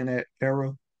living in that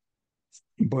era,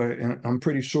 but I'm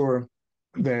pretty sure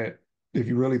that if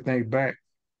you really think back,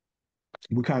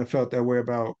 we kind of felt that way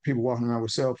about people walking around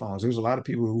with cell phones. There's a lot of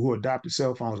people who adopted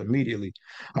cell phones immediately.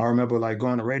 I remember like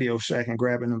going to Radio Shack and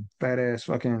grabbing them fat ass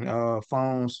fucking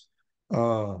phones.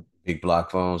 Uh, Big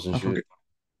block phones and I shit. forget.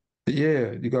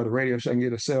 Yeah, you go to Radio Shack and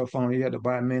get a cell phone. You had to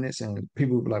buy minutes, and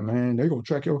people would be like, "Man, they gonna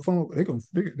track your phone. They gonna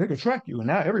track you." And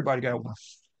now everybody got one.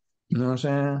 You know what I'm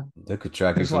saying? They could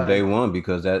track you It's from like day one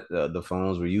because that the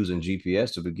phones were using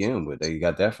GPS to begin with. They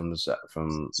got that from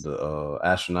the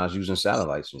astronauts using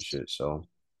satellites and shit. So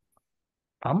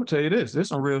I'm gonna tell you this. There's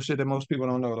some real shit that most people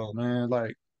don't know though, man.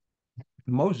 Like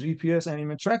most GPS ain't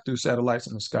even tracked through satellites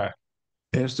in the sky.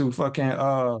 It's through fucking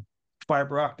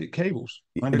fiber optic cables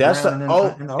that's underground the and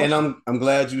oh, in the and ocean. I'm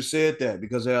glad you said that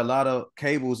because there are a lot of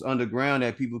cables underground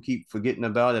that people keep forgetting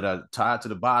about that are tied to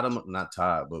the bottom, not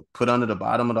tied, but put under the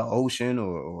bottom of the ocean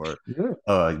or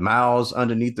Yeah, miles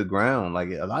underneath the ground. Like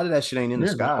a lot of that shit ain't in the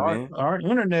yeah. sky, man.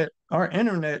 Our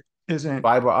internet isn't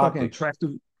Fiber fucking optic, tracked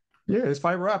through. Yeah, it's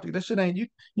fiber optic. That shit ain't you.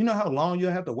 You know how long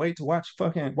you'll have to wait to watch a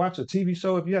TV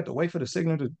show if you have to wait for the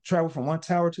signal to travel from one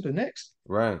tower to the next.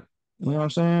 right? You know what I'm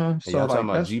saying? And So y'all talking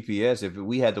like about GPS. If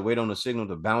we had to wait on the signal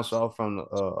to bounce off from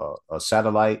a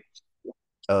satellite,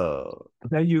 uh,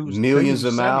 they millions use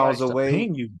of miles satellites to away,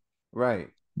 ping you. right?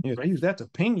 Yeah, they use that to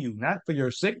ping you, not for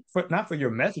your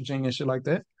messaging and shit like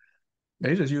that.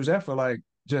 They just use that for like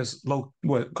just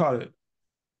what call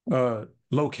it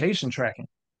location tracking.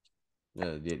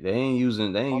 They ain't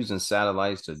using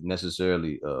satellites to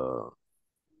necessarily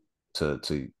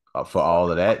to for all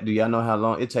of that. Do y'all know how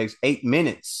long it takes? 8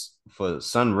 minutes for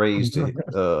sun rays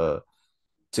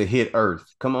to hit Earth.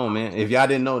 Come on, man. If y'all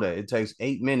didn't know that, it takes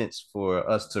 8 minutes for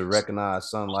us to recognize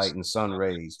sunlight and sun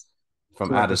rays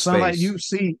from Right. outer space.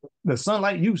 The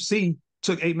sunlight you see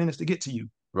took 8 minutes to get to you.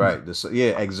 Right.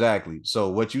 Yeah, exactly. So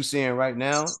what you seeing right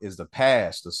now is the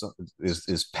past. The sun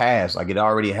is past. Like it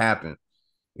already happened.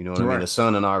 You know what I mean? Right. The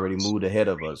sun had already moved ahead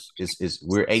of us. It's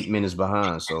we're 8 minutes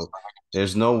behind. So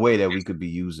there's no way that we could be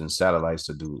using satellites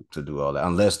to do all that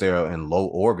unless they're in low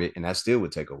orbit, and that still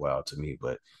would take a while to me.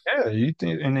 But Yeah, you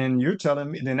think, and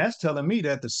then that's telling me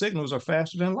that the signals are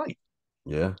faster than light.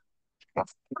 yeah,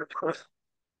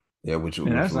 yeah, And which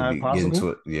that's would not be get possible. into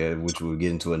it. Yeah, which would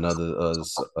get into another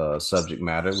subject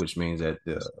matter, which means that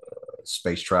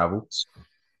space travel,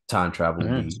 time travel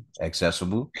will Mm. be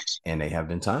accessible, and they have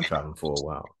been time traveling for a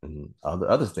while, and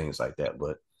other things like that.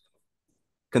 But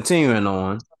continuing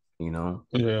on, you know,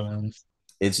 Yeah, man.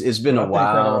 it's been But a I think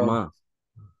that wild month.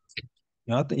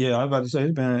 yeah, I was about to say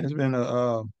it's been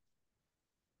a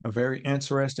very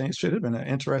interesting. It should have been an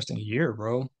interesting year,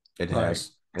 bro. It Like,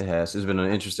 has. It has. It's been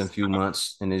an interesting few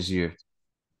months in this year.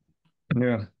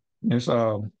 yeah, it's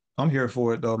I'm here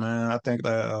for it though, man. I think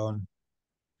that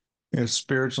it's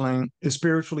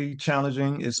spiritually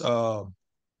challenging.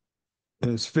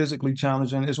 It's physically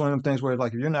challenging. It's one of them things where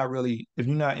like if you're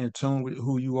not in tune with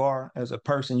who you are as a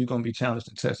person, you're gonna be challenged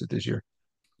and tested this year.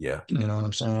 Yeah, You know what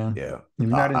I'm saying? yeah, If you're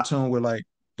not in I, tune with like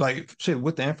shit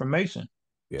with the information,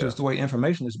 yeah. just the way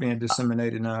information is being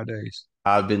disseminated nowadays.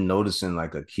 I've been noticing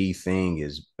like a key thing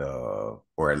is, or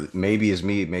maybe it's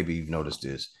me, maybe you've noticed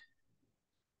this.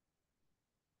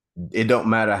 It don't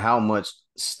matter how much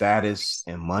status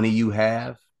and money you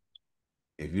have,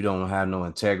 if you don't have no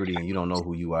integrity and you don't know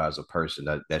who you are as a person,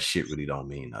 that shit really don't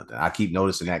mean nothing. I keep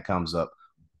noticing that comes up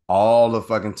all the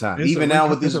fucking time. Even now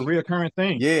with It's a this, reoccurring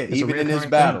thing. yeah, It's a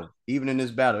reoccurring thing. even in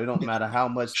this battle, it don't matter how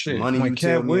much Shit, money when you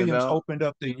tell Cat me Williams about. opened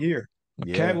up the year, when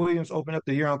Cat Yeah, Williams opened up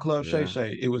the year on Club Shay yeah.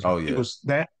 Shay, Oh it yeah. was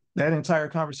that entire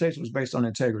conversation was based on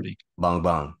integrity. Bang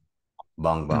bang.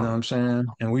 Bang You know bang. what I'm saying?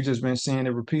 And we just been seeing it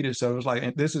repeated. So it was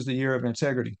like this is the year of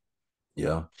integrity.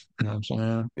 Yeah. You know what I'm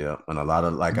saying? Yeah, and a lot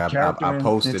of like I Character and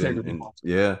posted integrity. in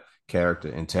yeah, character,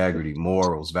 integrity,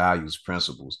 morals, values,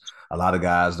 principles. A lot of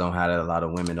guys don't have that. A lot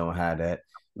of women don't have that.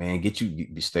 Man,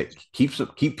 stay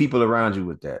keep people around you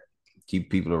with that. Keep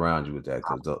people around you with that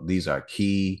because these are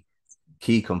key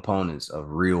components of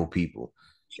real people.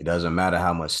 It doesn't matter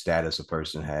how much status a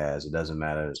person has. It doesn't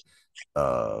matter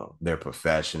their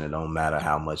profession. It don't matter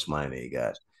how much money they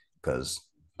got because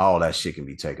all that shit can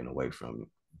be taken away from you.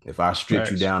 If I stripped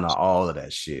you Facts. down to all of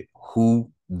that shit,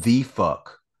 who the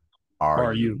fuck are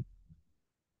Are you? you?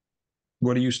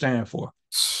 What do you stand for?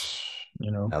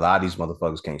 You know? A lot of these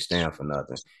motherfuckers can't stand for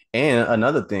nothing. And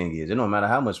another thing is, it don't matter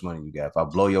how much money you got. If I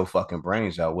blow your fucking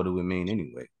brains out, what do it mean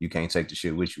anyway? You can't take the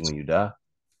shit with you when you die.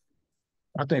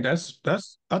 I think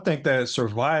I think that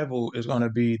survival is going to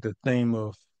be the theme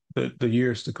of the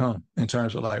years to come in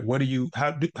terms of like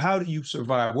how do you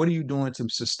survive? What are you doing to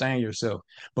sustain yourself?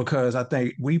 Because I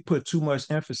think we put too much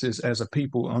emphasis as a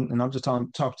people, and I'm just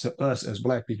talking to us as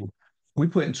Black people. We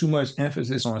putting too much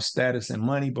emphasis on status and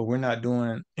money, but we're not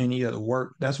doing any other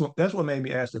work. That's what made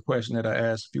me ask the question that I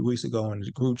asked a few weeks ago in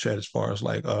the group chat as far as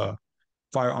like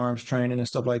firearms training and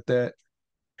stuff like that.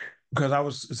 Because I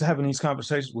was having these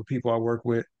conversations with people I work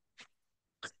with,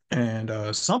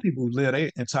 and some people live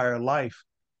their entire life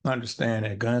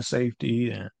understand gun safety,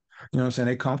 and you know what I'm saying,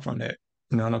 they come from that.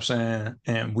 You know what I'm saying?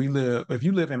 And we live if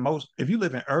you live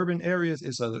in urban areas,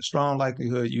 it's a strong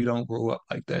likelihood you don't grow up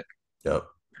like that. Yep.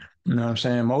 You know what I'm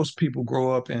saying? Most people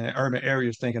grow up in urban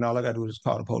areas thinking all I gotta do is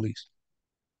call the police.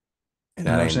 And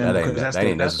You know what I'm saying? Because that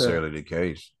ain't necessarily the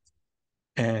case.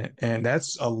 and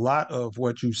that's a lot of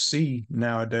what you see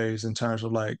nowadays in terms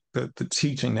of like the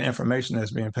teaching, the information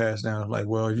that's being passed down. Like,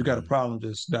 well, if you got a Mm-hmm. problem,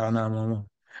 just dial 911.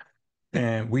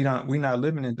 And we not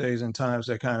living in days and times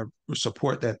that kind of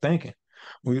support that thinking.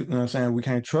 You know what I'm saying? We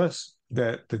can't trust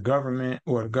that the government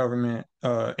or the government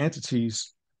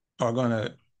entities are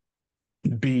gonna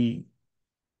be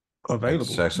available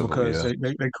Accessible, because yeah.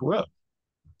 they corrupt.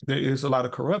 There is a lot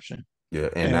of corruption. Yeah.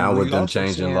 And And now with we them also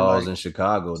changing seeing laws like in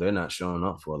Chicago, they're not showing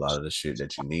up for a lot of the shit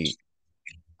that you need.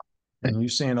 and you're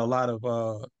seeing a lot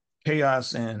of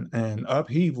chaos and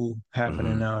upheaval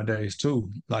happening Mm-hmm. nowadays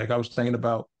too. Like I was thinking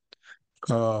about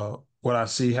what I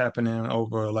see happening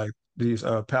over like these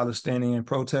Palestinian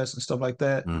protests and stuff like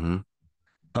that. Mm-hmm.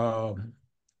 Uh,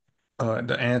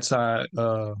 the anti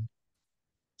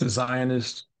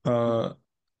Zionist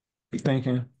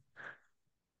thinking.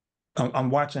 I'm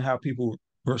watching how people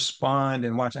respond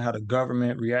and watching how the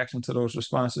government reaction to those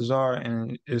responses are,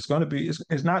 and it's not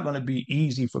going to be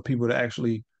easy for people to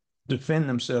actually defend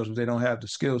themselves if they don't have the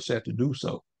skill set to do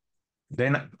so. A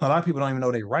lot of people don't even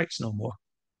know their rights no more.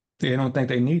 They don't think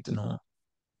they need to know them.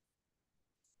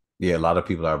 Yeah, a lot of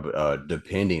people are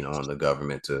depending on the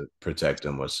government to protect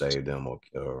them or save them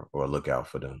or look out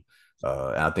for them.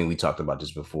 And I think we talked about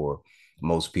this before.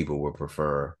 Most people would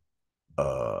prefer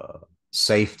uh,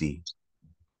 safety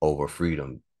over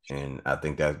freedom, and I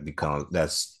think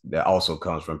that also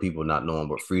comes from people not knowing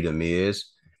what freedom is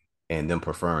and them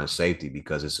preferring safety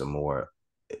because it's a more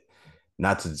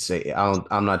not to say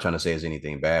I'm not trying to say it's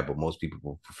anything bad, but most people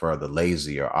will prefer the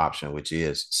lazier option, which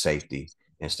is safety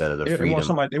instead of the Yeah,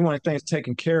 freedom. they want things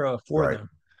taken care of for Right, them.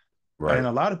 And right.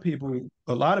 a lot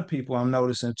of people I'm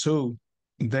noticing too,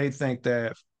 they think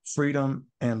that freedom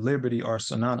and liberty are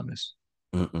synonymous,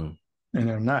 Mm-mm. and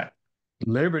they're not.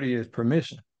 Liberty is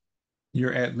permission.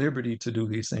 You're at liberty to do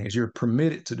these things. You're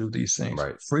permitted to do these things.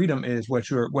 Right. Freedom is what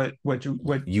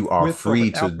You are with or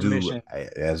free to without do permission.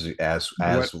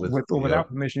 as with With or yep, without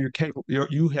permission, you're capable.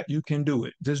 You can do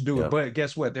it. Just do it. yep, But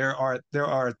guess what? There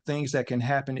are things that can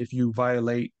happen if you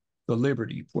violate the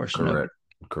liberty portion of it. correct,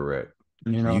 correct.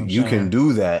 You know what I'm You can saying?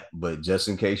 do that, but just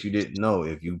in case you didn't know,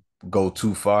 if you go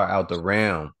too far out the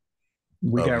realm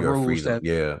We of got your rules freedom, that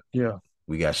yeah, yeah.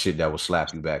 We got shit that will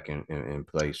slap you back in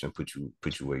place and put you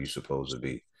where you're supposed to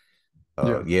be.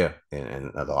 Yeah. Yeah,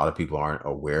 and a lot of people aren't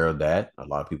aware of that. A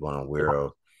lot of people aren't aware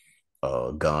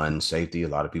of gun safety. A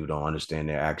lot of people don't understand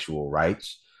their actual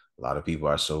rights. A lot of people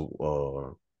are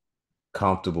so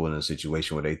comfortable in a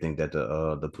situation where they think that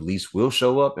the police will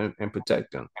show up and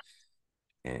protect them,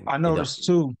 and I it don't. noticed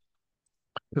too,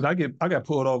 because I got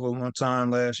pulled over one time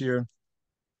last year,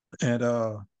 and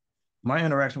my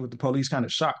interaction with the police kind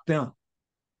of shocked them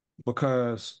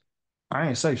because I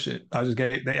ain't say shit. I just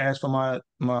gave they asked for my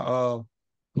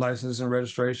license and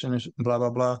registration and blah blah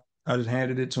blah. I just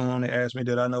handed it to them. They asked me,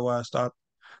 did I know why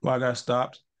I got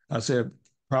stopped? I said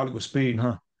probably was speeding,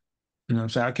 huh? You know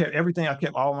what I'm saying? I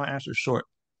kept all my answers short.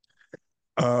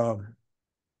 Um,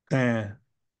 and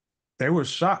they were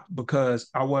shocked because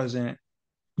I wasn't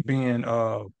being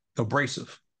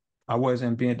abrasive. I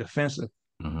wasn't being defensive.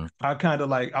 Mm-hmm. I kind of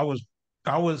like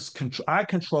I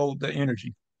controlled the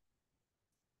energy.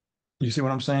 You see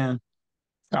what I'm saying?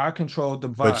 I controlled the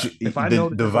But vibe. If I the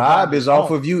noticed that the vibe vibe is is off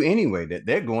off, of you anyway. That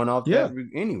they're going off that yeah.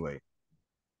 anyway.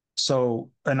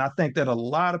 So, and I think that a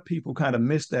lot of people kind of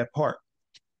miss that part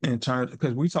in terms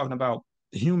because we're talking about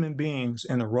human beings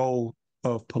in the role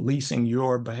of policing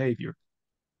your behavior.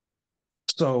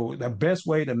 So the best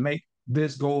way to make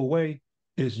this go away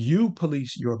is you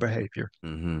police your behavior.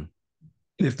 Mm-hmm.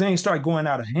 If things start going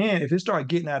out of hand, if it start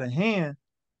getting out of hand,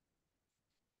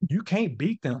 you can't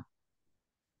beat them.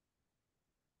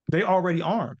 They already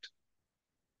armed.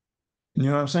 You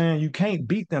know what I'm saying? You can't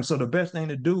beat them. So the best thing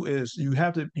to do is you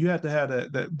have to have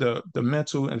the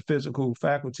mental and physical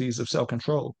faculties of self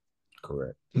control.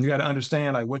 Correct. You got to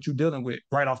understand like what you're dealing with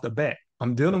right off the bat.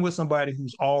 I'm dealing Yep. with somebody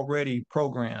who's already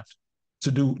programmed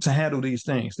to handle these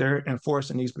things. They're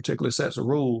enforcing these particular sets of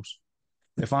rules.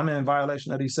 If I'm in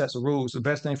violation of these sets of rules, the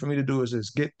best thing for me to do is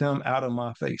just get them out of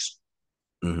my face.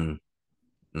 Mm-hmm.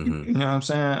 You Mm-hmm. know what I'm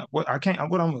saying? What I can't.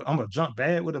 What I'm gonna jump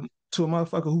bad with to a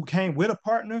motherfucker who came with a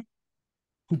partner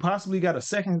who possibly got a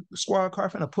second squad car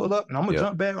finna pull up, and I'm gonna Yep.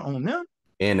 jump back on them.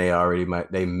 And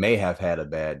they may have had a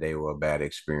bad day or a bad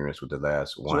experience with the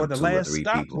last Or one, the two, or last three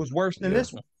stop people. was worse than Yeah.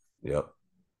 this one. Yep.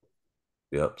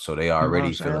 Yep. So they You know what already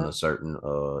I'm feeling saying? a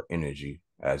certain energy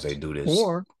as they Or do this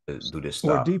or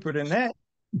stop. deeper than that,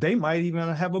 they might even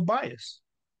have a bias.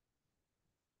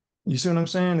 You see what I'm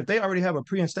saying? If they already have a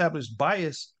pre-established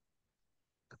bias,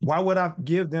 why would I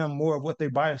give them more of what they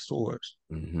bias towards?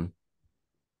 Mm-hmm.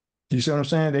 You see what I'm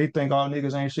saying? They think all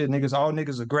niggas ain't shit. All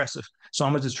niggas aggressive. So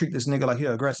I'm gonna just treat this nigga like he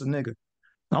an aggressive nigga.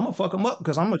 I'm gonna fuck him up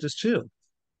because I'm gonna just chill.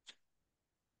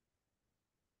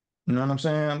 You know what I'm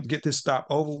saying? Get this stop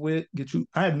over with. Get you.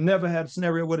 I have never had a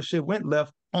scenario where the shit went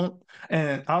left on.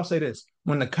 And I'll say this: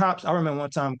 when the cops, I remember one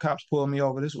time cops pulled me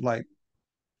over. This was like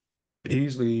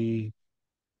easily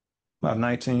about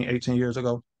 19, 18 years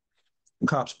ago.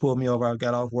 Cops pulled me over. I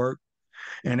got off work,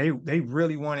 and they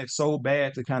really wanted so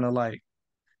bad to kind of like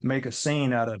make a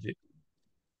scene out of it.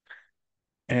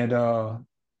 And you know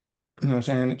what I'm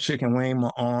saying? Chicken wing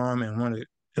my arm and wanted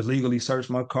to illegally search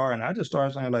my car. And I just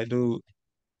started saying, like, dude,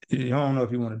 you don't know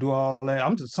if you want to do all that.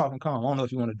 I'm just talking calm. I don't know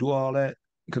if you want to do all that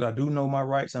because I do know my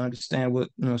rights. I understand what,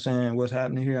 you know what I'm saying, what's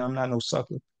happening here. I'm not no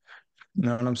sucker. You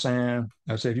know what I'm saying?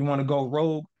 I said, if you want to go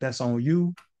rogue, that's on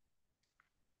you.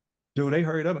 Dude, they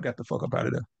hurried up and got the fuck up out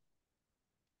of there.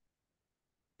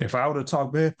 If I would have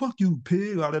talked bad, fuck you,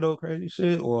 pig, all that old crazy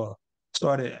shit, or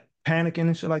started panicking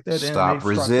and shit like that, then Stop they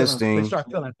resisting. start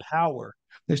feeling power.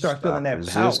 They start feeling Stop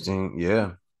that power. resisting.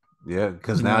 Yeah. Yeah.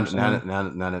 Because You know what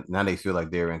I'm saying? now they feel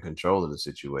like they're in control of the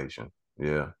situation.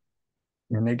 Yeah.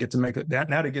 And they get to make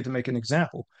now they get to make an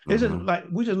example. It's just Mm-hmm. like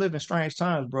we just live in strange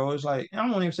times, bro. It's like I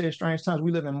don't even say it's strange times.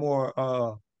 We live in more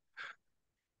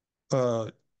uh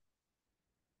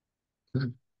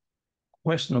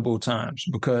questionable times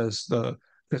because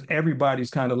everybody's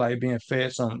kind of like being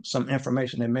fed some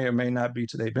information that may or may not be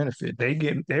to their benefit. They're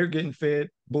getting fed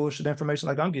bullshit information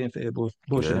like I'm getting fed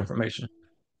bullshit Yeah. information.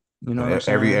 You know And what I'm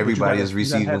saying? But everybody is you gotta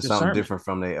receiving have something discernment. different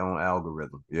from their own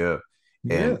algorithm. Yeah.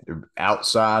 Yeah, And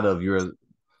outside of your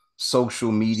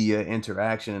social media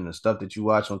interaction and the stuff that you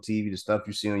watch on TV, the stuff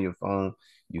you see on your phone,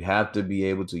 you have to be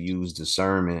able to use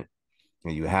discernment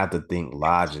and you have to think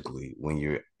logically when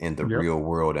you're in the yep, real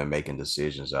world and making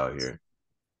decisions out here.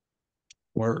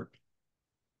 word.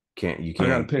 Can't you I got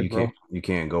to can't pick, bro. you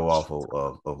can't go off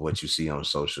of what you see on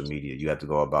social media. You have to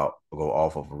go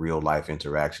off of real life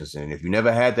interactions. And if you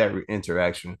never had that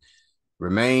interaction,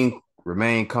 remain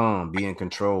calm, be in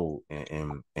control,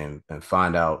 and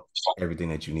find out everything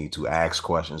that you need to ask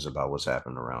questions about what's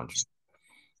happening around you.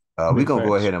 We're Big gonna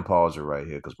go facts. ahead and pause it right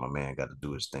here because my man got to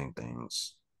do his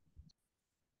things.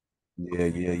 Yeah,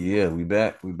 yeah, yeah. We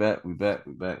back. We back. We back.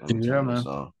 We back. Let me Yeah, turn this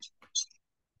man. on.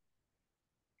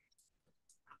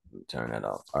 Let me turn that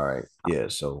off. All right. Yeah.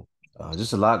 So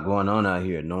just a lot going on out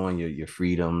here. Knowing your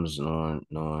freedoms,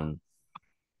 knowing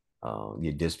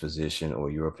your disposition or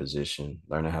your position,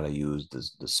 learning how to use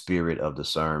the spirit of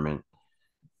discernment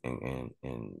and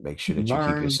make sure that you keep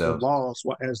Learn the yourself. laws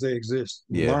as they exist.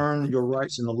 Yeah. Learn your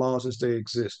rights and the laws as they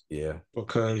exist, Yeah.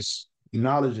 because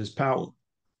knowledge is power,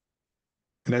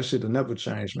 and that shit will never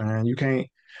change, man. You can't.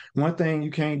 One thing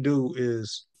you can't do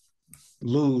is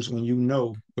lose when you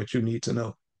know what you need to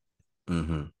know.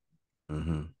 Mm-hmm.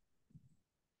 Mm-hmm.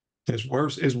 It's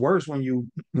worse. It's worse when you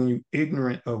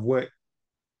ignorant of what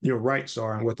your rights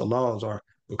are and what the laws are,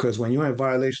 because when you're in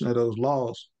violation of those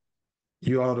laws,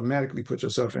 you automatically put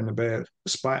yourself in a bad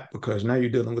spot, because now you're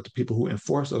dealing with the people who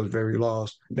enforce those very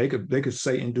laws. They could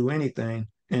say and do anything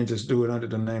and just do it under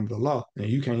the name of the law, and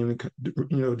you can't even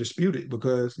dispute it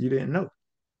because you didn't know.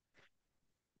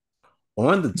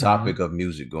 On the Mhm. topic of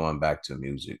music, going back to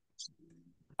music,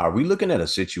 are we looking at a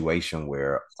situation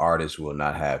where artists will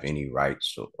not have any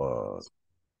rights or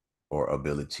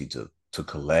ability to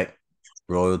collect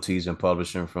royalties and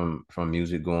publishing from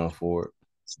music going forward?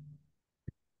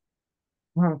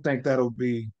 I don't think that'll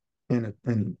be in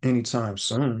any time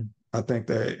soon. I think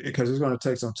that because it's going to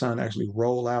take some time to actually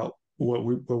roll out what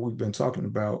we've been talking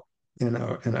about in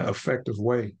an effective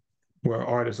way, where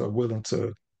artists are willing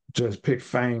to just pick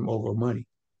fame over money.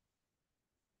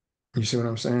 You see what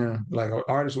I'm saying? Like an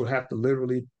artist would have to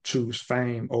literally choose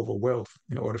fame over wealth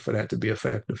in order for that to be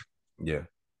effective. Yeah,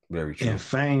 very And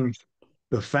true.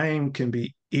 the fame can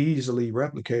be easily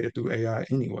replicated through AI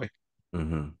anyway.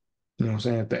 Mm-hmm. You know what I'm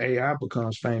saying? If the AI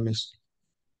becomes famous,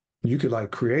 you could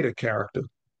like create a character.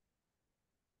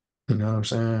 You know what I'm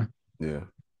saying? Yeah,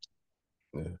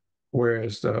 yeah.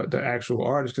 Whereas the actual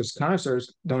artist, because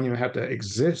concerts don't even have to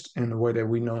exist in the way that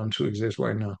we know them to exist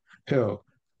right now. Hell,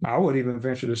 I would even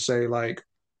venture to say like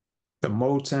the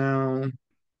Motown,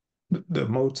 the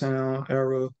Motown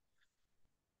era,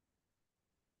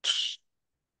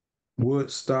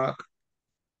 Woodstock,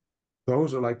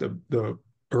 those are like the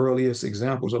earliest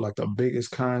examples of like the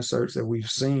biggest concerts that we've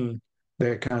seen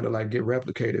that kind of like get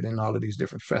replicated in all of these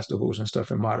different festivals and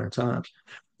stuff in modern times.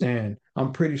 And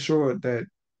I'm pretty sure that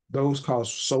those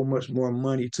cost so much more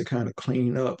money to kind of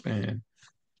clean up and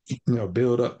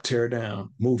build up, tear down,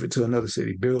 move it to another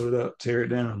city, build it up, tear it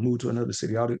down, move to another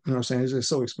city. All the, you know what I'm saying? It's just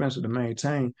so expensive to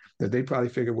maintain that they probably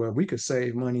figured, well, we could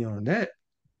save money on that.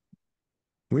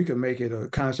 We could make it a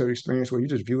concert experience where you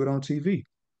just view it on TV.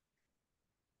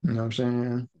 You know what I'm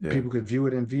saying? Yeah. People could view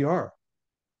it in VR.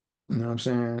 You know what I'm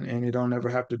saying? And it don't ever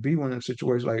have to be one of the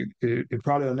situations like it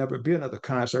probably will never be another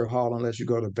concert hall unless you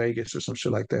go to Vegas or some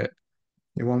shit like that.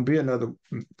 It won't be another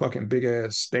fucking big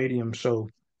ass stadium show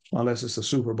unless it's a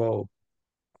Super Bowl.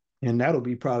 And that'll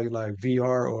be probably like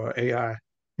VR or AI.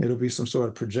 It'll be some sort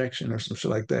of projection or some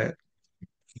shit like that.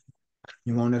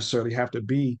 You won't necessarily have to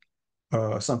be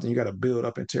something you got to build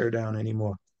up and tear down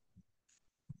anymore.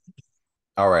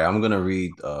 All right, I'm gonna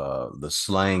read the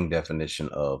slang definition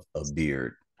of a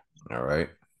beard. All right,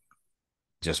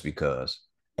 just because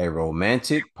a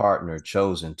romantic partner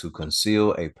chosen to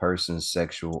conceal a person's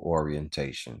sexual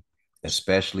orientation,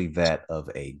 especially that of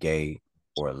a gay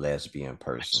or lesbian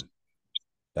person.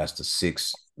 That's the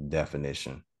sixth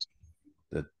definition.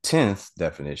 The 10th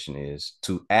definition is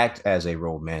to act as a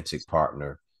romantic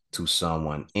partner to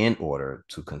someone in order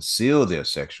to conceal their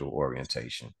sexual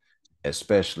orientation,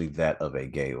 especially that of a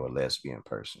gay or lesbian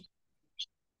person.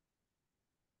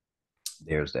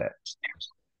 There's that.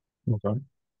 Okay.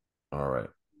 All right.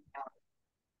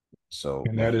 So,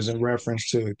 And that man, is in reference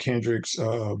to Kendrick's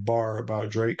bar about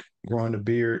Drake growing a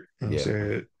beard. And he yeah.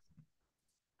 said,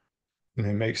 and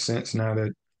it makes sense now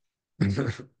that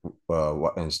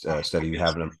Instead of you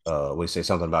having we say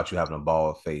something about you having a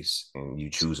bald face and you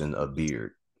choosing a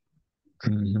beard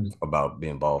Mhm. about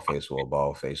being bald face or a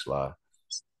bald face lie.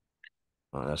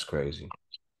 That's crazy.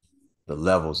 The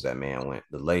levels that man went,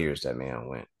 the layers that man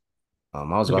went. I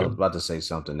was Yeah. about to say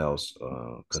something else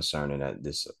concerning that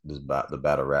this about the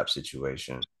battle rap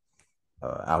situation.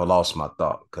 I lost my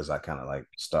thought because I kind of like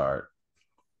start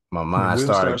my Your mind wheels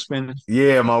start started. spinning.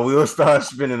 Yeah, my wheels started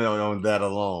spinning on that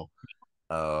alone.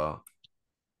 Uh,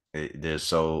 there's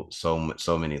so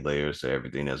many layers to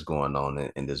everything that's going on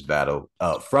in this battle.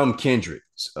 From Kendrick,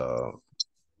 uh,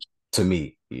 to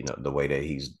me, the way that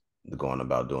he's going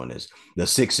about doing this, the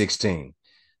 616,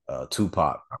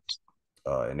 Tupac,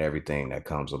 and everything that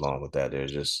comes along with that.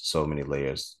 There's just so many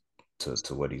layers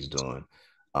to what he's doing.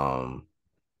 Um,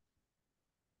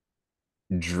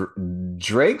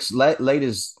 Drake's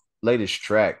latest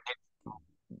track.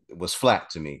 was flat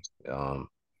to me.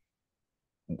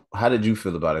 How did you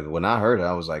feel about it? When I heard it,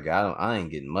 I was like, I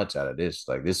ain't getting much out of this.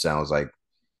 Like this sounds like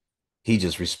he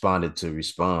just responded to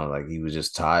respond, like he was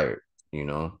just tired, you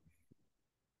know.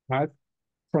 I,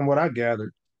 from what I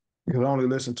gathered, because I only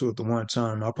listened to it the one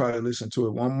time, I'll probably listen to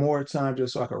it one more time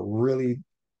just so I could really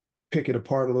pick it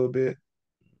apart a little bit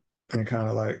and kind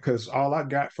of like, because all I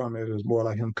got from it is more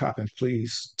like him copping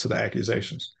pleas to the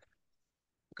accusations.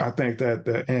 I think that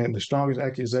the strongest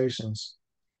accusations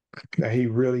that he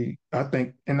really, I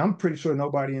think, and I'm pretty sure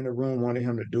nobody in the room wanted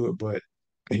him to do it, but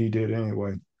he did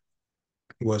anyway,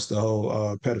 was the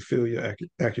whole pedophilia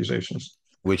accusations,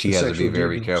 Which he the has to be sexual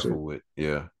very deviant shit. careful with. Yeah,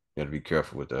 you got to be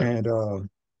careful with that. And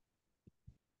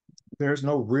there's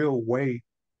no real way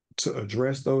to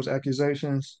address those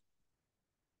accusations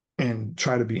and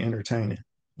try to be entertaining.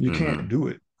 You can't Mm-hmm. do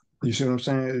it. You see what I'm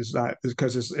saying? It's not, it's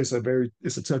because it's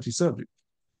a touchy subject.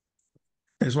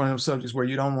 It's one of those subjects where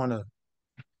you don't want to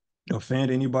offend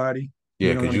anybody. Yeah,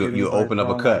 You don't because want to give you anybody the open up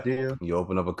a wrong cut, idea. you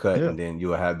open up a cut, Yeah, and then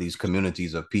you'll have these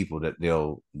communities of people that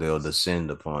they'll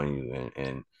descend upon you,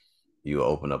 and you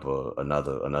open up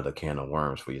another can of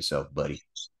worms for yourself, buddy.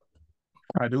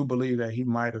 I do believe that he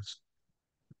might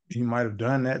have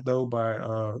done that though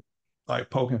by like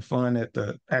poking fun at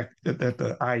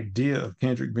the idea of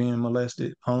Kendrick being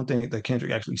molested. I don't think that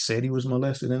Kendrick actually said he was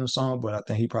molested in the song, but I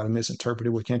think he probably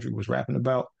misinterpreted what Kendrick was rapping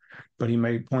about. But he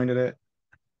made point of that,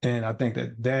 and I think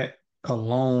that that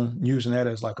alone, using that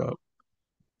as like a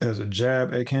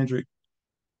jab at Kendrick,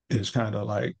 is kind of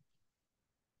like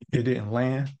it didn't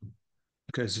land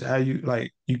because how you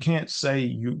like you can't say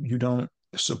you don't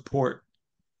support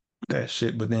that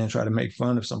shit, but then try to make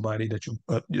fun of somebody that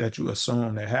you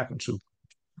assume that happened to.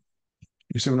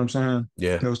 You see what I'm saying?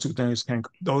 Yeah. Those two things can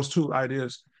those two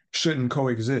ideas shouldn't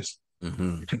coexist,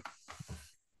 Mm-hmm.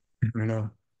 you know.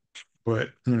 But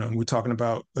we're talking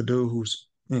about a dude who's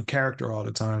in character all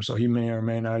the time, so he may or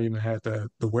may not even have the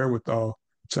wherewithal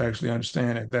to actually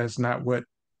understand that that's not what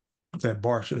that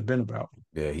bar should have been about.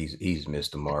 Yeah, he's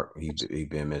missed the mark. He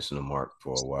been missing the mark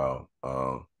for a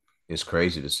while. It's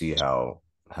crazy to see how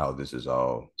this is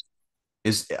all.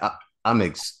 It's I'm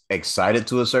excited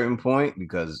to a certain point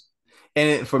because,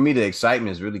 for me, the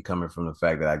excitement is really coming from the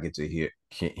fact that I get to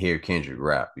hear Kendrick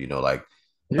rap. Like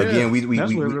Yeah, again,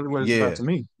 that's what we really what it's about yeah, to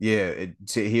me. yeah.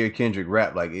 To hear Kendrick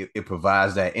rap, like it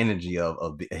provides that energy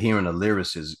of hearing the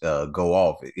lyricists go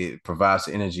off. It provides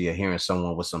the energy of hearing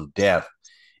someone with some depth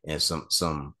and some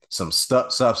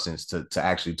substance to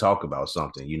actually talk about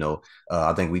something.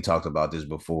 I think we talked about this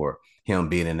before. Him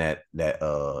being in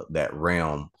that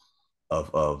realm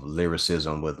of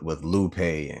lyricism with Lupe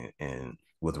and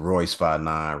with Royce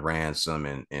 5'9", Ransom,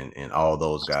 and all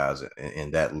those guys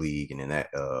in that league and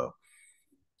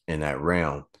in that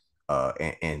realm.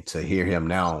 And to hear him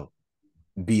now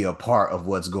be a part of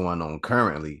what's going on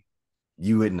currently,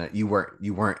 you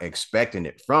weren't expecting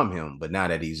it from him, but now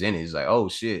that he's in it, he's like, oh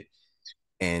shit.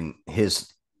 And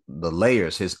the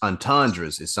layers, his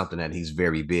entendres is something that he's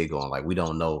very big on. Like we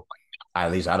don't know,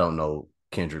 at least I don't know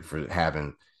Kendrick for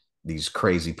having these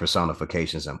crazy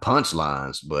personifications and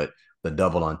punchlines, but the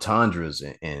double entendres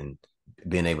and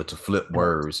being able to flip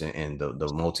words and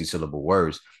the multi-syllable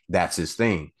words, that's his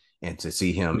thing. And to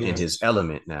see him in Yeah, his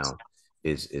element now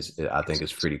is I think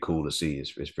it's pretty cool to see.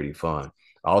 It's pretty fun.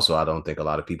 Also, I don't think a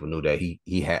lot of people knew that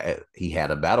he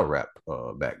had a battle rap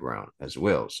background as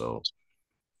well. So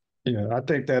yeah. I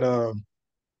think that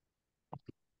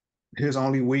his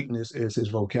only weakness is his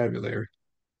vocabulary,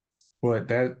 but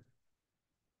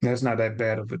that's not that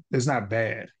bad of it. It's not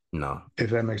bad no. if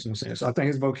that makes any sense. I think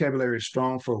his vocabulary is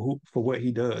strong for what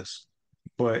he does,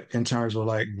 but in terms of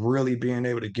like really being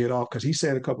able to get off, because he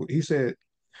said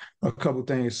a couple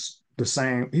things the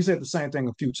same. He said the same thing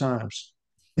a few times.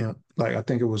 Like I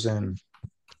think it was in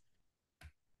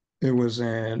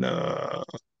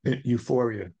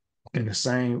Euphoria. In the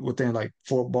same within like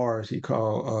 4 bars, he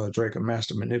called Drake a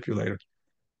master manipulator,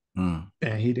 Mm,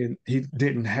 and he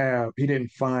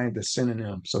didn't find the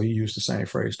synonym, so he used the same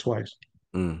phrase twice,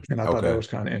 and I thought that okay. was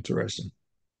kind of interesting.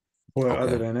 Well,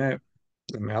 other Okay. than that,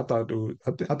 I mean,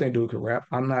 I think dude could rap.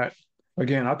 I'm not.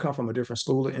 Again, I come from a different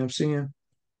school of MCing,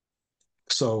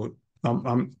 so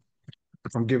I'm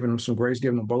giving them some grace,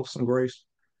 giving them both some grace.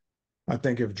 I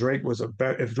think if Drake was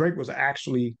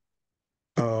actually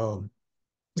an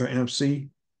MC,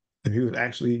 if he was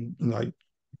actually like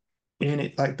in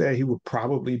it like that, he would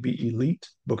probably be elite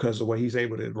because of the way he's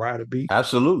able to ride a beat.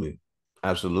 Absolutely. You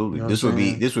Absolutely. know what I'm This would be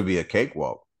saying? this would be a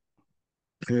cakewalk.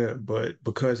 Yeah, but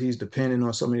because he's dependent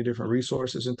on so many different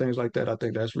resources and things like that, I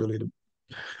think that's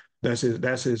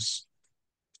his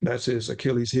that's his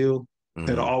Achilles heel.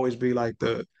 It'll Hmm. always be like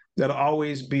that'll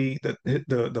always be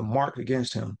the mark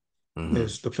against him Mm-hmm.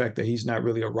 is the fact that he's not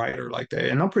really a writer like that.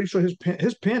 And I'm pretty sure his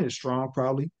pen is strong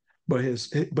probably, but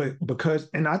but because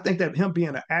and I think that him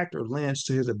being an actor lends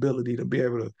to his ability to be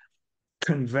able to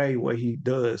convey what he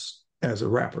does as a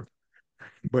rapper.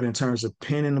 But in terms of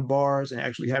penning the bars and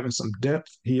actually having some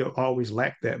depth, he always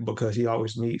lacked that because he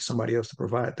always needs somebody else to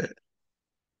provide that.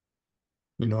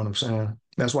 You know what I'm saying?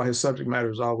 That's why his subject matter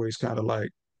is always kind of like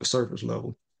surface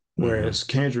level. Mm-hmm. Whereas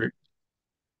Kendrick,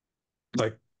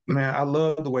 like, man, I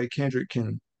love the way Kendrick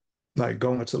can like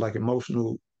go into like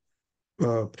emotional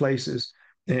places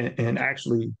and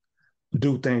actually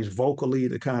do things vocally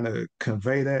to kind of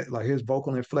convey that. Like his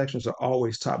vocal inflections are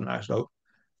always top notch though.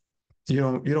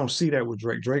 You don't see that with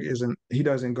Drake. Drake isn't he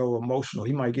doesn't go emotional.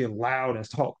 He might get loud and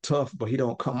talk tough, but he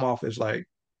don't come off as like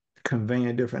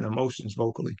conveying different emotions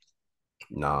vocally.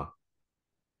 Nah,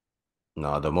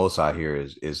 no, the most I hear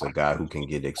is a guy who can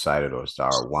get excited or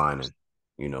start whining,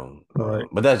 you know. Right.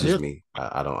 But that's just Yep. me.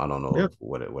 I don't know Yep. if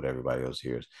what everybody else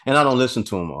hears, and I don't listen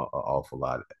to him a awful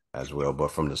lot as well.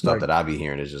 But from the stuff Like that I be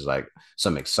hearing, it's just like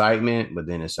some excitement, but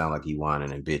then it sounds like he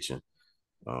whining and bitching.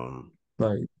 Um,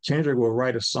 like Kendrick will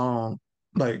write a song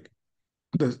like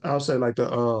I'll say like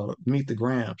the Meet the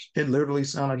Grams. It literally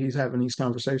sounds like he's having these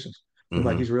conversations. Like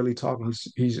mm-hmm. he's really talking.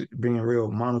 He's being real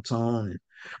monotone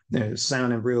and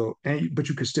sounding real. But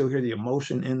you can still hear the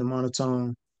emotion in the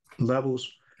monotone levels.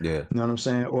 Yeah. You know what I'm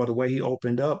saying? Or the way he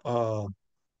opened up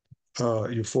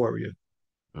Euphoria.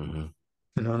 Mm-hmm.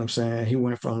 You know what I'm saying? He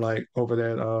went from like over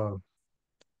that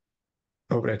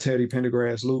Teddy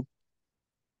Pendergrass loop.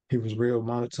 He was real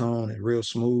monotone and real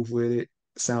smooth with it.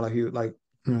 Sound like he was like,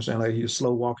 you know what I'm saying? Like he was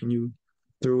slow walking you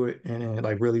through it and then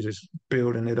like really just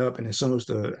building it up. And as soon as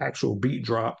the actual beat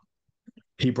dropped,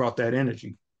 he brought that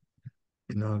energy.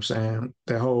 You know what I'm saying?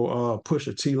 That whole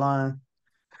Pusha T line,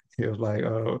 he was like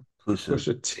Push a,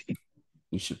 Pusha T.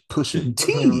 you should push a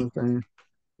You know what T. I'm saying?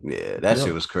 Yeah, that shit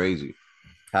Yep. was crazy.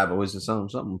 How about was it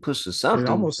something push a It something?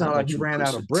 almost How sounded like about he you ran out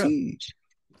push a of breath. T?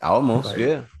 Almost, Like,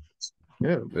 yeah,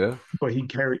 yeah. yeah. But he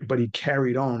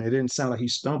carried on. It didn't sound like he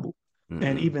stumbled.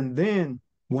 And Mm-mm. even then,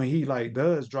 when he like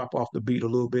does drop off the beat a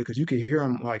little bit, because you can hear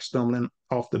him like stumbling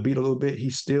off the beat a little bit, he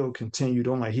still continued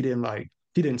on. He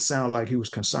didn't sound like he was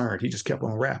concerned. He just kept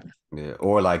on rapping. Yeah,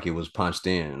 or like it was punched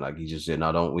in. Like he just said,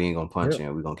 "No, don't. We ain't gonna punch Yeah,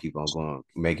 in. We're gonna keep on going.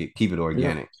 Make it. Keep it yeah.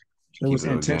 organic. It Keep was it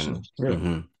organic." intentional. Yeah.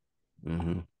 Mm-hmm.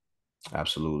 Mm-hmm.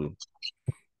 Absolutely.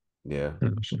 Yeah. Yeah.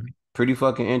 Pretty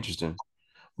fucking interesting,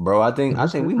 bro. I think. I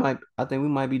It's think good. we might. I think we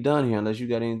might be done here, unless you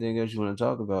got anything else you want to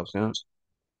talk about, fam.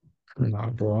 Nah,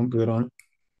 bro, I'm good on it.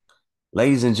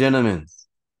 Ladies and gentlemen,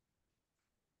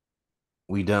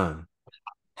 we done.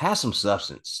 Have some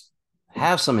substance.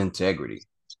 Have some integrity.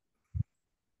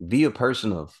 Be a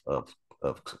person of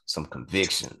some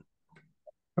conviction.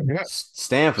 Yeah.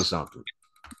 Stand for something.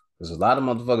 Because a lot of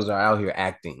motherfuckers are out here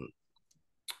acting.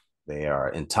 They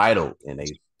are entitled and they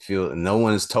feel no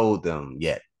one has told them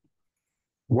yet.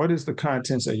 What is the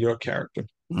contents of your character?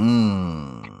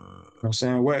 Mm, You know what I'm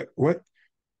saying?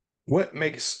 What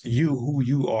makes you who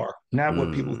you are, not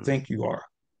what people mm. think you are.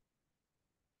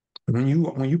 When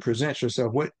you present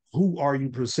yourself, who are you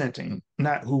presenting,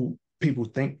 not who people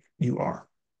think you are.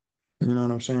 You know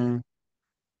what I'm saying?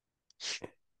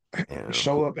 And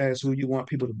Show up as who you want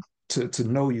people to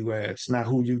know you as, not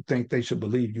who you think they should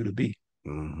believe you to be.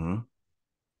 mm-hmm.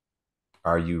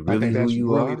 Are you I really think who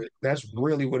you are? that's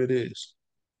really what it is.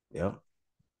 Yep.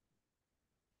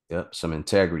 Yep. Some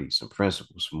integrity, some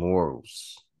principles, some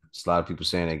morals. It's a lot of people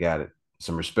saying they got it.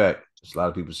 Some respect. It's a lot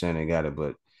of people saying they got it,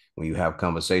 but when you have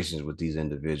conversations with these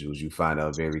individuals, you find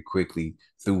out very quickly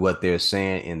through what they're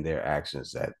saying in their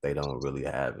actions that they don't really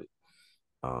have it.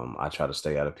 I try to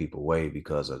stay out of people's way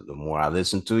because the more I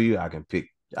listen to you, I can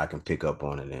pick up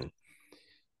on it, and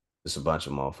there's a bunch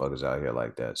of motherfuckers out here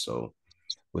like that. So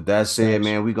with that said, Thanks.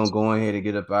 man, we gonna go ahead and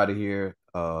get up out of here.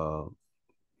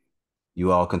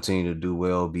 You all continue to do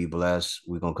well, be blessed.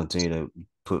 We're gonna continue to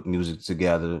put music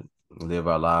together, live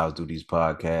our lives, do these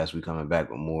podcasts. We coming back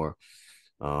with more.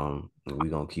 And we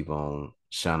gonna keep on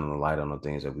shining the light on the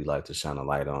things that we like to shine a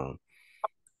light on.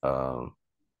 Um,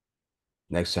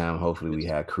 Next time, hopefully, we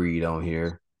have Creed on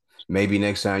here. Maybe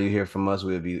next time you hear from us,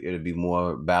 it'll be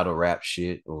more battle rap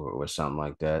shit or something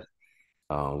like that.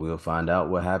 We'll find out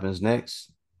what happens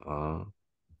next. Uh,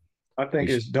 I think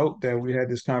it's dope that we had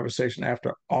this conversation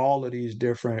after all of these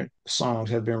different songs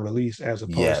have been released, as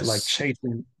opposed to like yes,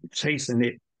 chasing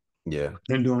it yeah,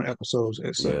 and doing episodes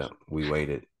as yeah. such. We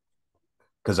waited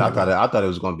because I thought Yeah. I thought it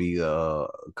was gonna be a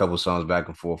couple songs back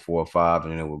and forth, 4 or 5,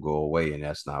 and then it would go away, and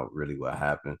that's not really what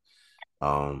happened.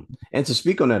 And to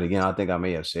speak on that again, I think I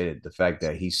may have said it. The fact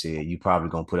that he said you probably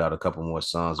gonna put out a couple more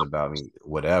songs about me,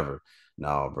 whatever.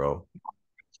 No, bro,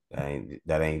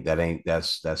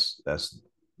 that's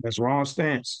That's wrong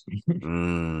stance.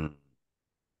 mm,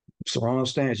 It's the wrong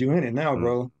stance. You in it now, mm,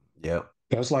 bro. yep.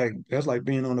 That's like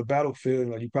being on the battlefield.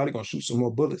 Like you probably gonna shoot some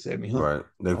more bullets at me, huh? Right.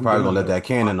 They're I'm probably gonna done let though. that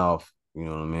cannon off. You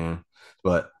know what I mean?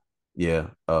 But yeah,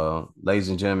 ladies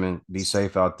and gentlemen, be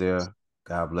safe out there.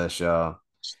 God bless y'all.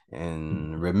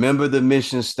 And remember the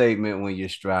mission statement when you're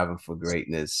striving for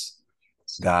greatness.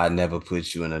 God never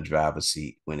puts you in a driver's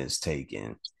seat when it's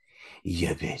taken.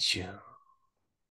 You bet you.